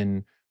 So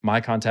in my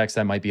context,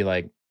 that might be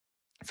like,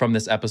 from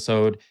this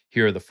episode,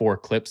 here are the 4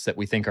 clips that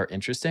we think are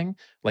interesting.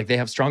 Like they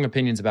have strong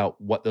opinions about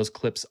what those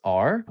clips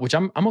are, which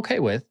I'm okay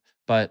with,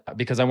 but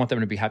because I want them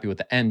to be happy with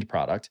the end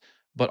product.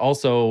 But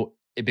also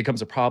it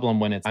becomes a problem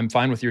when I'm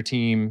fine with your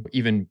team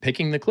even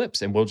picking the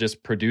clips and we'll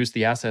just produce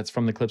the assets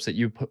from the clips that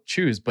you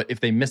choose. But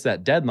if they miss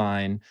that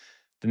deadline,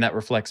 then that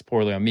reflects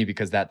poorly on me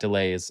because that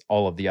delays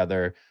all of the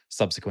other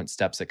subsequent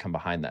steps that come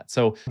behind that.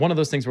 So one of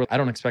those things where I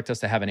don't expect us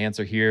to have an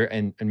answer here.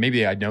 And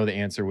maybe I know the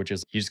answer, which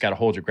is you just got to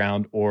hold your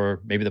ground.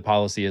 Or maybe the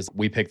policy is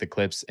we pick the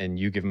clips and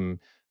you give them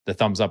the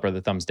thumbs up or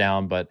the thumbs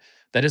down. But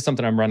that is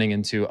something I'm running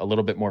into a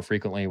little bit more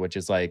frequently, which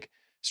is like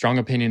strong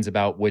opinions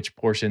about which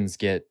portions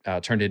get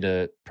turned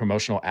into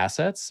promotional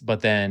assets,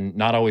 but then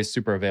not always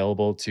super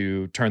available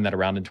to turn that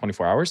around in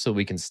 24 hours so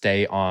we can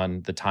stay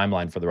on the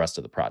timeline for the rest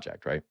of the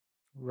project, right?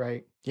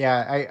 Right.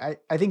 Yeah.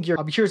 I think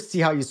I'll be curious to see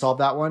how you solve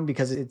that one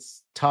because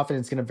it's tough and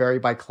it's going to vary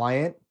by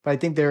client. But I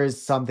think there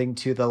is something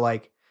to the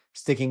like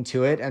sticking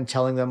to it and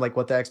telling them like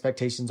what the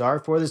expectations are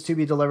for this to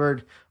be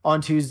delivered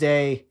on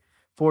Tuesday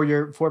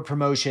for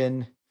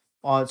promotion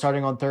on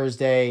starting on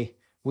Thursday.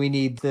 We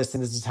need this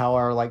and this is how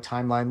our like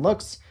timeline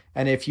looks.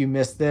 And if you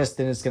miss this,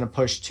 then it's going to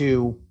push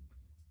to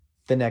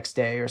the next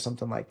day or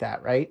something like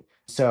that. Right.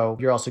 So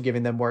you're also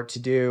giving them work to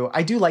do.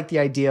 I do like the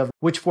idea of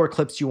which 4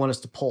 clips you want us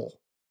to pull.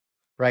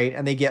 Right.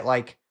 And they get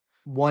like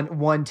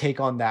one take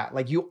on that.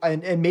 Like you,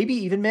 and maybe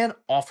even, man,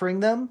 offering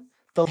them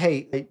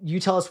hey, you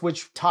tell us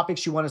which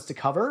topics you want us to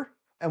cover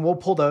and we'll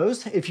pull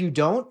those. If you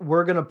don't,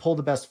 we're going to pull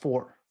the best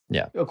 4.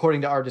 Yeah.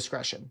 According to our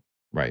discretion.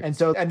 Right. And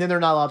so, and then they're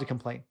not allowed to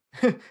complain.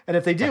 And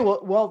if they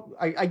do,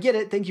 right. I get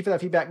it. Thank you for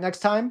that feedback. Next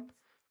time,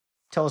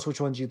 tell us which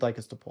ones you'd like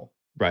us to pull.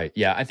 Right.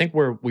 Yeah. I think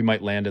where we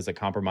might land as a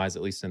compromise,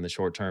 at least in the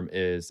short term,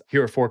 is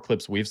here are 4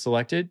 clips we've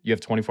selected. You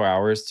have 24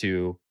 hours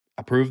to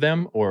approve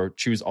them or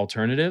choose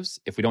alternatives.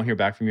 If we don't hear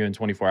back from you in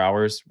 24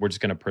 hours, we're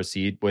just going to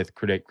proceed with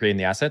creating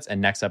the assets. And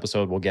next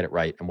episode, we'll get it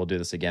right and we'll do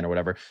this again or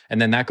whatever. And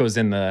then that goes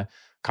in the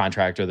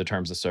contract or the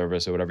terms of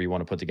service or whatever you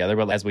want to put together.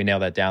 But as we nail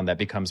that down, that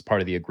becomes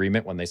part of the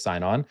agreement when they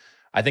sign on.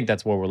 I think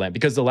that's where we're landing.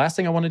 Because the last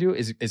thing I want to do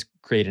is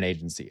create an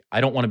agency. I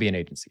don't want to be an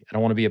agency. I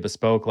don't want to be a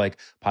bespoke like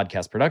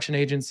podcast production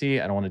agency.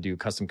 I don't want to do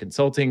custom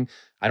consulting.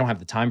 I don't have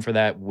the time for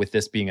that with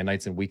this being a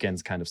nights and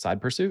weekends kind of side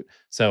pursuit.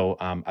 So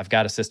I've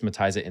got to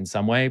systematize it in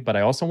some way, but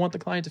I also want the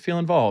client to feel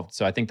involved.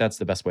 So I think that's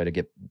the best way to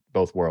get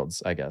both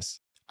worlds, I guess.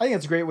 I think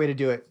that's a great way to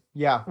do it.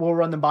 Yeah. We'll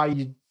run them by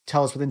you.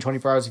 Tell us within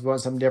 24 hours if you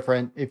want something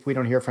different. If we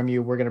don't hear from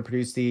you, we're going to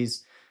produce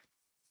these.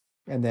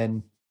 And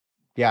then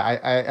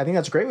yeah, I think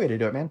that's a great way to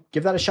do it, man.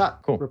 Give that a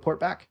shot. Cool. Report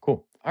back.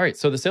 Cool. All right.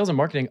 So the sales and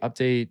marketing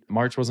update,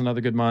 March was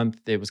another good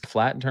month. It was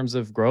flat in terms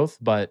of growth,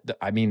 but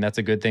I mean, that's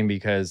a good thing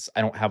because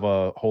I don't have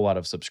a whole lot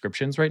of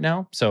subscriptions right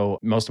now. So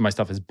most of my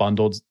stuff is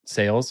bundled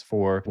sales.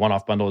 For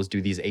one-off bundles, do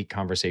these 8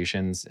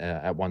 conversations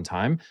at one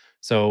time.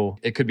 So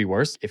it could be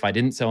worse. If I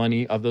didn't sell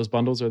any of those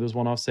bundles or those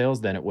one-off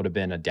sales, then it would have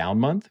been a down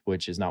month,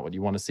 which is not what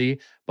you want to see.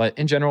 But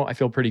in general, I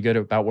feel pretty good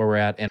about where we're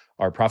at. And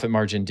our profit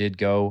margin did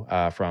go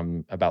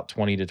from about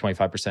 20 to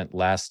 25%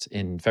 last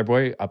in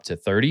February up to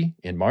 30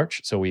 in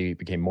March. So we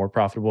became more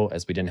profitable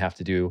as we didn't have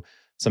to do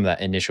some of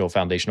that initial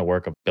foundational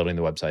work of building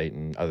the website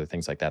and other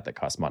things like that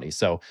cost money.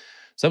 So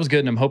that was good.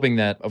 And I'm hoping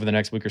that over the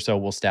next week or so,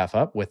 we'll staff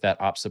up with that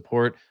ops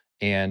support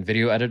and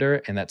video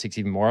editor, and that takes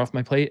even more off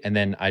my plate. And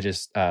then I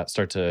just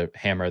start to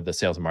hammer the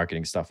sales and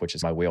marketing stuff, which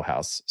is my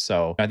wheelhouse.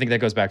 So I think that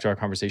goes back to our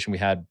conversation we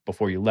had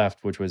before you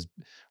left, which was,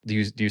 do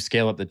you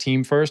scale up the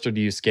team first or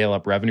do you scale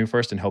up revenue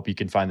first and hope you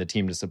can find the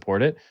team to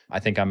support it? I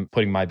think I'm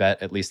putting my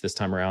bet, at least this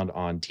time around,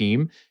 on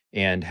team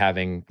and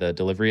having the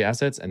delivery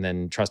assets and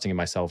then trusting in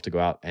myself to go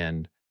out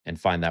and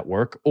find that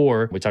work.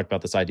 Or we talked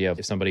about this idea of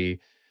if somebody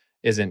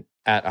isn't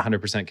at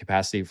 100%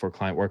 capacity for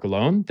client work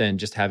alone, then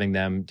just having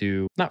them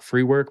do not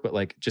free work, but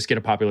like just get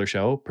a popular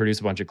show, produce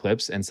a bunch of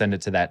clips and send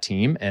it to that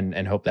team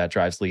and hope that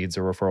drives leads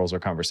or referrals or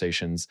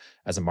conversations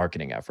as a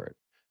marketing effort.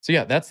 So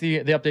yeah, that's the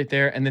update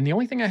there. And then the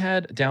only thing I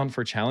had down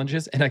for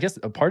challenges, and I guess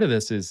a part of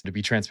this is to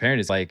be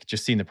transparent, is like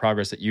just seeing the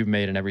progress that you've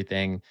made and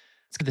everything.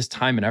 It's got this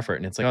time and effort.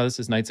 And it's like, oh, this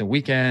is nights and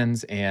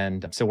weekends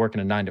and I'm still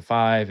working a 9 to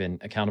 5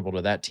 and accountable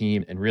to that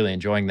team and really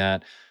enjoying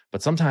that.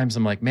 But sometimes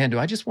I'm like, man, do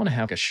I just want to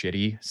have a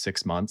shitty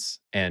 6 months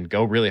and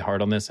go really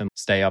hard on this and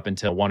stay up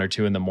until 1 or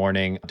 2 in the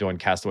morning doing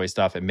Castaway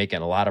stuff and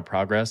making a lot of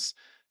progress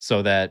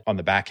so that on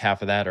the back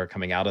half of that or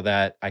coming out of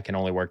that, I can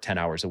only work 10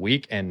 hours a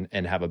week and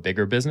have a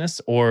bigger business?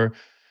 Or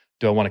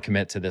do I want to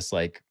commit to this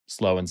like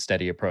slow and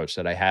steady approach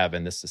that I have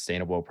and this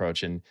sustainable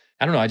approach? And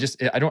I don't know.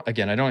 I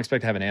don't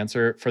expect to have an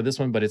answer for this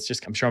one, but it's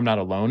just, I'm sure I'm not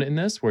alone in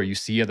this where you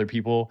see other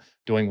people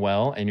doing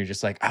well and you're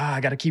just like, I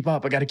got to keep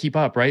up.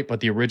 Right. But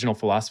the original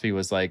philosophy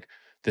was like,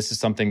 this is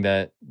something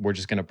that we're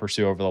just going to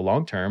pursue over the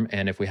long term.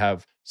 And if we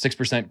have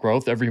 6%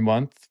 growth every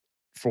month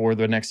for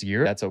the next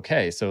year, that's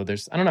okay. So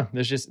there's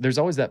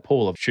always that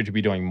pull of should you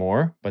be doing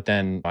more? But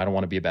then I don't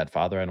want to be a bad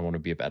father. I don't want to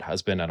be a bad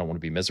husband. I don't want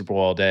to be miserable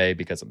all day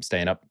because I'm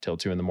staying up till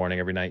 2 in the morning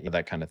every night,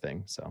 that kind of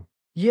thing. So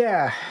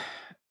yeah,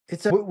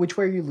 which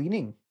way are you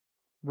leaning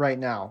right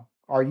now?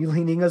 Are you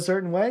leaning a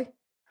certain way?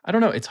 I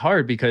don't know. It's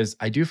hard because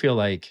I do feel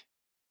like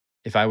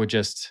if I would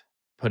just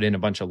put in a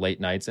bunch of late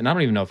nights, and I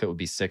don't even know if it would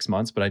be 6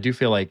 months, but I do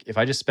feel like if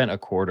I just spent a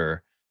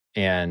quarter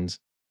and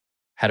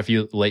had a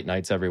few late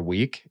nights every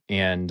week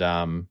and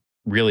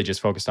really just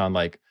focused on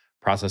like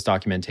process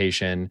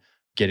documentation,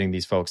 getting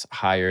these folks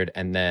hired,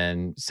 and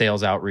then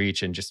sales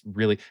outreach and just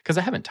really, because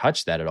I haven't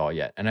touched that at all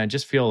yet. And I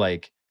just feel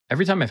like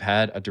every time I've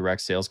had a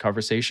direct sales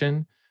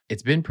conversation,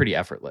 it's been pretty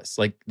effortless.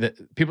 Like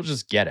people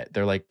just get it.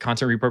 They're like,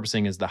 content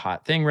repurposing is the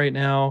hot thing right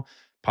now.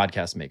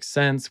 Podcast makes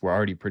sense. We're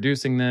already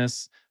producing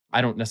this. I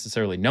don't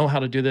necessarily know how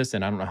to do this,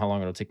 and I don't know how long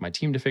it'll take my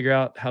team to figure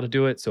out how to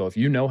do it. So if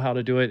you know how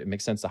to do it, it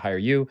makes sense to hire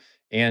you,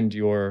 and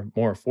you're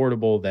more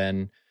affordable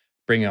than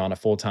bringing on a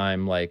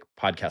full-time like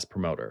podcast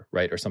promoter,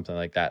 right? Or something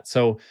like that.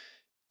 So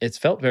it's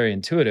felt very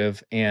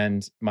intuitive.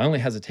 And my only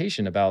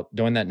hesitation about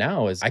doing that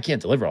now is I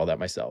can't deliver all that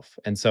myself.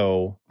 And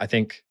so I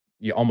think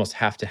you almost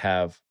have to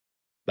have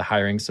the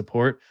hiring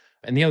support.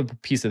 And the other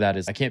piece of that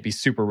is I can't be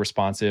super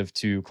responsive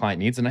to client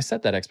needs. And I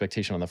set that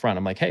expectation on the front.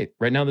 I'm like, hey,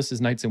 right now this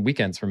is nights and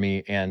weekends for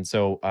me. And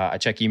so I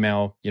check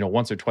email,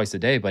 once or twice a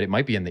day, but it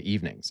might be in the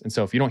evenings. And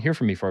so if you don't hear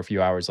from me for a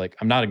few hours, like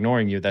I'm not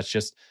ignoring you. That's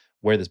just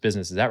where this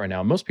business is at right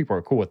now. Most people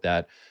are cool with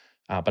that.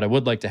 But I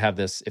would like to have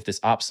this, if this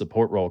ops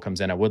support role comes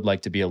in, I would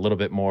like to be a little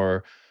bit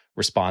more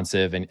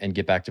responsive and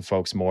get back to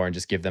folks more and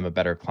just give them a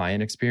better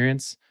client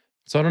experience.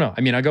 So I don't know.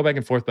 I mean, I go back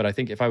and forth, but I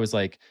think if it was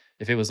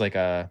like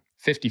a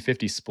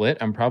 50-50 split,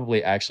 I'm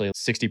probably actually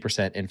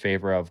 60% in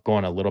favor of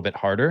going a little bit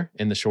harder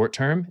in the short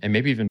term and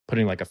maybe even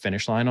putting like a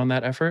finish line on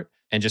that effort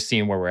and just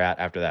seeing where we're at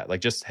after that. Like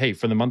just, hey,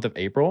 for the month of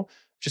April,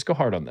 just go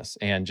hard on this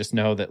and just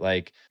know that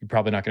like you're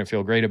probably not going to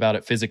feel great about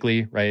it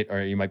physically, right?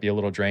 Or you might be a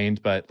little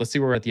drained, but let's see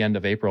where we're at the end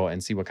of April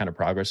and see what kind of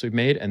progress we've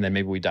made. And then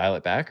maybe we dial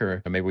it back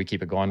or maybe we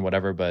keep it going,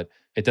 whatever. But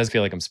it does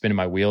feel like I'm spinning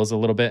my wheels a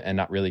little bit and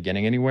not really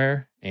getting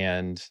anywhere.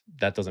 And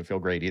that doesn't feel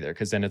great either.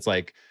 Cause then it's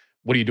like,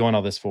 what are you doing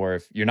all this for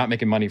if you're not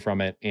making money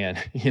from it?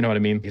 And you know what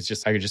I mean? It's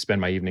just, I could just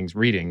spend my evenings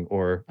reading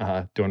or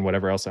doing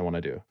whatever else I want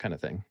to do kind of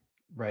thing.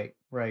 Right.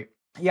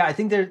 Yeah, I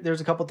think there's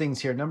a couple things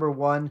here. Number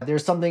one,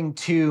 there's something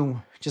to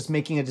just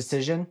making a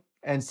decision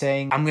and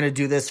saying, I'm going to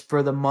do this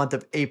for the month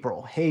of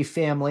April. Hey,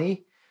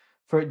 family,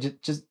 for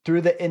just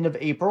through the end of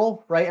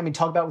April, right? I mean,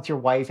 talk about it with your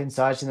wife and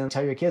such, and then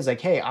tell your kids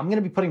like, hey, I'm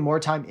going to be putting more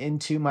time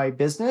into my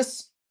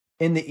business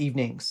in the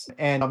evenings,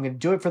 and I'm going to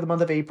do it for the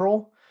month of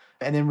April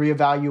and then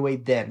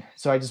reevaluate then.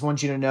 So I just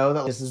want you to know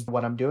that this is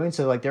what I'm doing.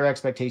 So like their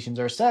expectations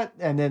are set,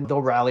 and then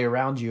they'll rally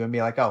around you and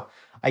be like, oh,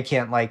 I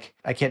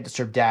can't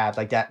disturb dad.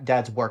 Like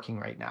dad's working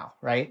right now.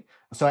 Right.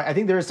 So I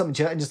think there is something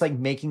to it, and just like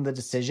making the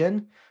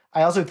decision.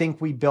 I also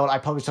think I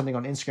published something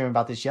on Instagram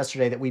about this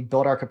yesterday, that we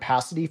built our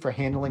capacity for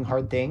handling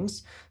hard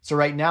things. So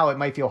right now it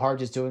might feel hard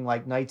just doing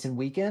like nights and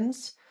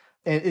weekends.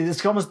 And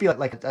this could almost be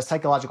like a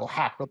psychological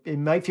hack. It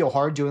might feel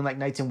hard doing like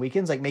nights and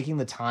weekends, like making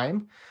the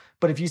time.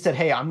 But if you said,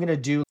 hey, I'm going to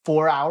do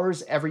 4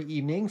 hours every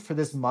evening for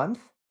this month.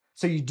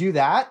 So you do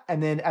that.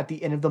 And then at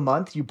the end of the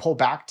month, you pull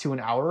back to an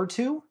hour or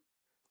two.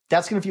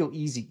 That's going to feel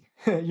easy.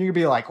 You're going to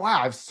be like, wow,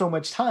 I have so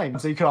much time.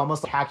 So you could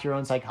almost hack your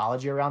own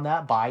psychology around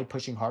that by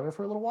pushing harder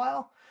for a little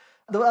while.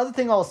 The other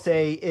thing I'll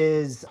say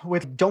is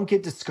don't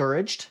get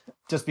discouraged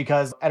just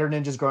because Editor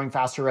Ninja is growing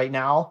faster right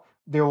now.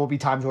 There will be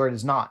times where it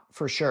is not,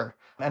 for sure.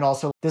 And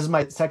also, this is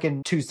my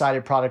second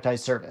two-sided productized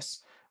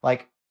service.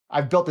 Like,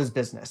 I've built this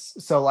business.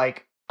 So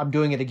like, I'm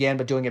doing it again,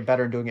 but doing it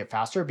better and doing it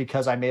faster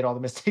because I made all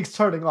the mistakes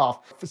starting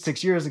off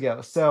 6 years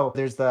ago. So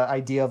there's the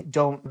idea of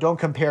don't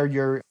compare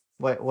your,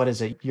 what is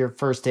it? Your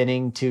first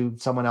inning to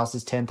someone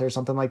else's 10th or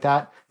something like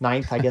that.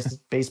 Ninth, I guess, is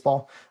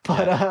baseball.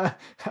 But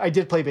I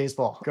did play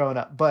baseball growing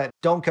up. But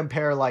don't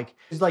compare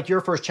it's like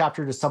your first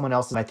chapter to someone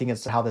else's. I think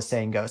it's how the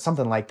saying goes,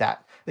 something like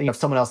that. If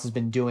someone else has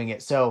been doing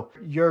it. So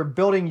you're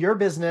building your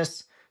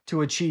business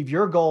to achieve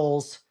your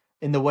goals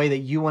in the way that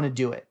you want to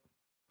do it.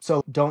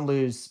 So don't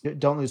lose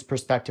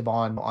perspective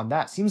on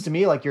that. Seems to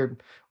me like you're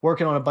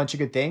working on a bunch of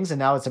good things, and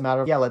now it's a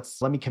matter of,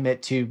 let me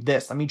commit to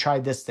this. Let me try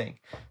this thing.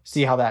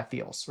 See how that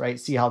feels, right?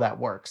 See how that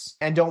works.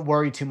 And don't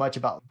worry too much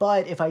about,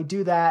 but if I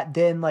do that,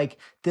 then like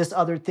this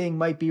other thing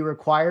might be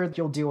required.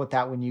 You'll deal with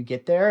that when you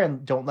get there,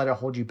 and don't let it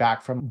hold you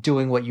back from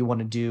doing what you want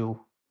to do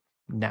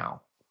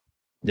now.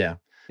 Yeah.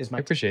 I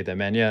appreciate that,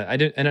 man. Yeah, I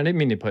didn't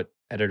mean to put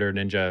Editor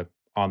Ninja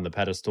on the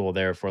pedestal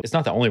there for, it's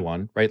not the only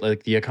one, right?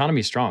 Like the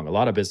economy's strong. A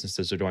lot of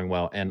businesses are doing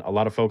well, and a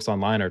lot of folks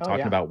online are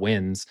talking about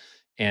wins.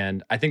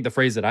 And I think the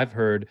phrase that I've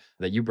heard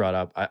that you brought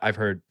up, I've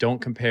heard,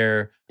 don't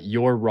compare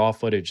your raw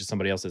footage to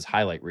somebody else's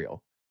highlight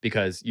reel,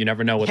 because you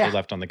never know what they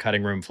left on the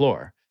cutting room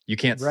floor. You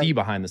can't see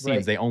behind the scenes.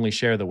 Right. They only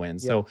share the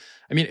wins. Yeah. So,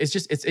 I mean,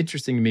 it's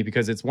interesting to me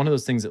because it's one of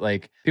those things that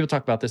like people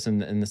talk about this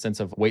in the sense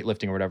of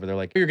weightlifting or whatever. They're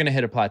like, you're going to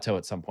hit a plateau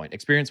at some point.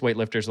 Experienced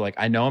weightlifters are like,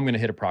 I know I'm going to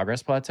hit a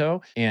progress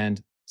plateau.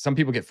 And some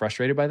people get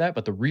frustrated by that,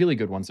 but the really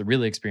good ones, the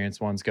really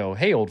experienced ones go,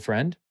 hey, old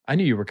friend, I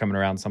knew you were coming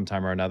around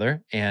sometime or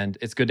another, and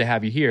it's good to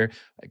have you here,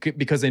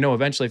 because they know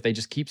eventually if they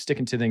just keep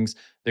sticking to things,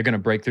 they're going to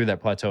break through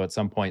that plateau at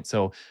some point.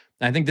 So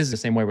I think this is the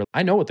same way where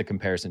I know what the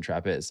comparison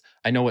trap is.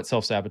 I know what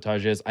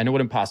self-sabotage is. I know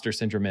what imposter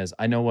syndrome is.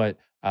 I know what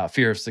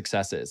fear of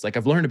success is. Like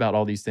I've learned about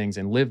all these things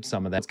and lived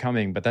some of that's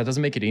coming, but that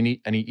doesn't make it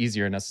any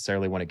easier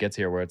necessarily when it gets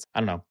here where it's,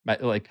 I don't know,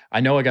 like I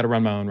know I got to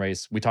run my own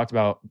race. We talked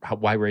about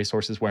why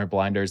racehorses wearing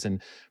blinders,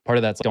 and part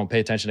of that's don't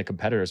pay attention to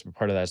competitors, but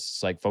part of that's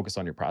just like focus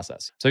on your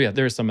process. So yeah,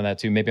 there's some of that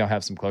too. Maybe I'll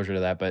have some closure to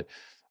that, but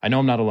I know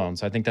I'm not alone.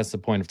 So I think that's the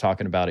point of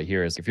talking about it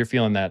here is if you're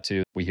feeling that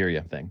too, we hear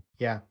you thing.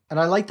 Yeah. And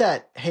I like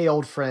that, hey,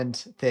 old friend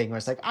thing where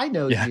it's like, I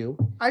know you.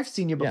 I've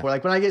seen you before.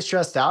 Like when I get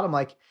stressed out, I'm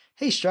like,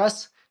 hey,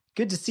 Stress,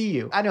 good to see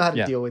you. I know how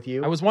to deal with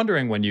you. I was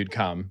wondering when you'd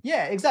come.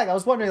 Yeah, exactly. I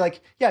was wondering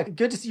like, yeah,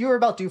 good to see you. Were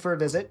about due for a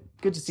visit.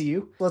 Good to see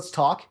you. Let's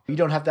talk. You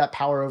don't have that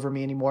power over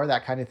me anymore,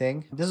 that kind of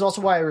thing. This is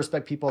also why I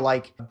respect people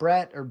like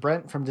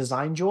Brent from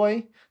Design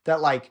Joy,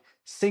 that like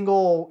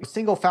single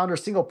founder,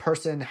 single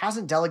person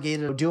hasn't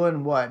delegated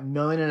doing what, $1.5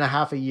 million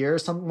a year,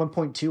 some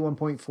 1.2,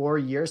 1.4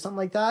 a year, something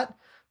like that.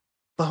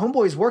 But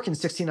homeboy's working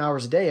 16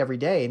 hours a day every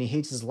day and he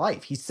hates his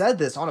life. He said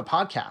this on a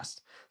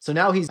podcast. So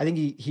now I think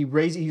he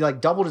like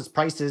doubled his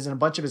prices and a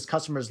bunch of his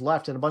customers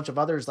left and a bunch of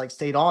others like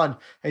stayed on and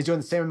he's doing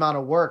the same amount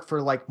of work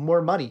for like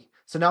more money.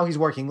 So now he's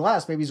working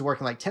less. Maybe he's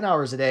working like 10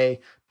 hours a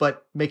day,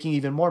 but making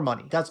even more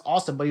money. That's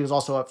awesome. But he was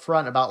also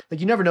upfront about like,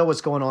 you never know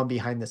what's going on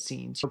behind the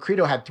scenes. So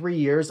Credo had 3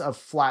 years of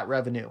flat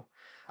revenue.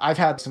 I've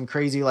had some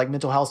crazy like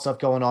mental health stuff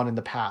going on in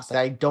the past that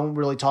I don't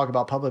really talk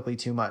about publicly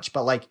too much,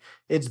 but like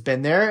it's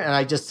been there. And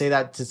I just say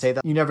that to say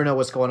that you never know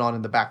what's going on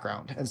in the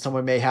background. And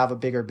someone may have a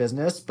bigger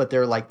business, but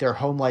they're like their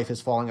home life is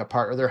falling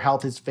apart or their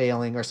health is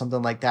failing or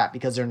something like that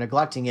because they're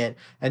neglecting it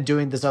and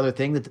doing this other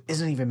thing that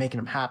isn't even making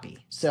them happy.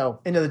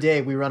 So end of the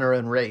day, we run our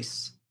own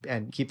race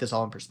and keep this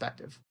all in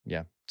perspective.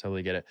 Yeah.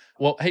 Totally get it.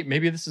 Well, hey,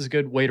 maybe this is a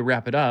good way to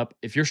wrap it up.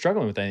 If you're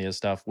struggling with any of this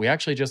stuff, we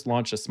actually just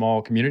launched a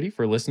small community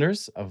for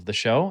listeners of the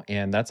show,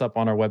 and that's up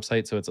on our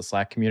website. So it's a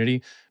Slack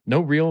community. No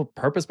real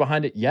purpose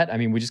behind it yet. I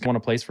mean, we just want a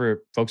place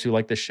for folks who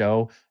like the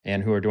show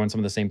and who are doing some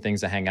of the same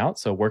things to hang out.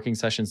 So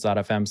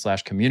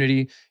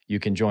workingsessions.fm/community. You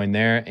can join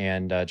there,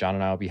 and John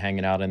and I will be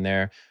hanging out in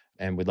there,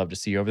 and we'd love to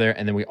see you over there.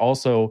 And then we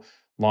also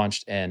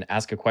launched an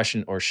ask a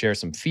question or share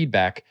some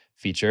feedback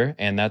feature,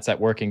 and that's at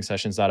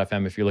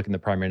workingsessions.fm. If you look in the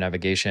primary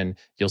navigation,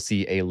 you'll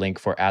see a link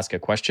for ask a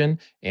question,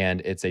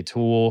 and it's a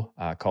tool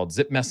called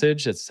Zip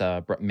Message. It's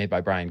made by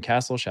Brian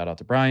Castle. Shout out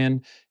to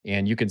Brian.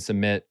 And you can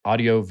submit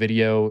audio,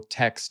 video,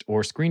 text,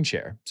 or screen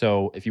share.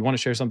 So if you want to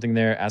share something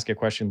there, ask a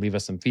question, leave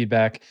us some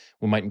feedback.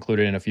 We might include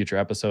it in a future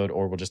episode,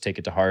 or we'll just take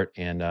it to heart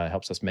and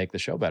helps us make the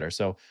show better.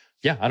 So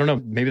yeah, I don't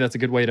know. Maybe that's a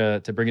good way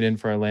to bring it in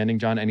for our landing.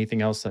 John,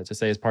 anything else to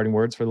say as parting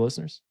words for the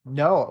listeners?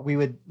 No, we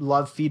would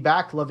love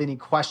feedback, love any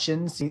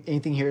questions.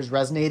 Anything here is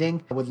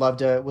resonating. I would love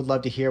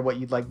to hear what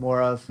you'd like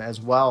more of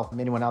as well.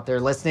 Anyone out there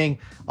listening,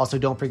 also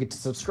don't forget to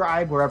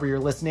subscribe wherever you're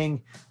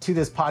listening to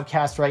this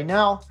podcast right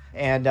now.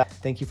 And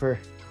thank you for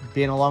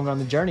being along on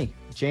the journey.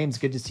 James,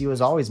 good to see you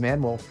as always,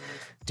 man. We'll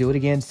do it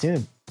again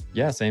soon.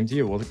 Yeah, same to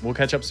you. We'll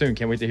catch up soon.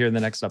 Can't wait to hear the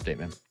next update,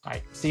 man. All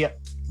right, see ya.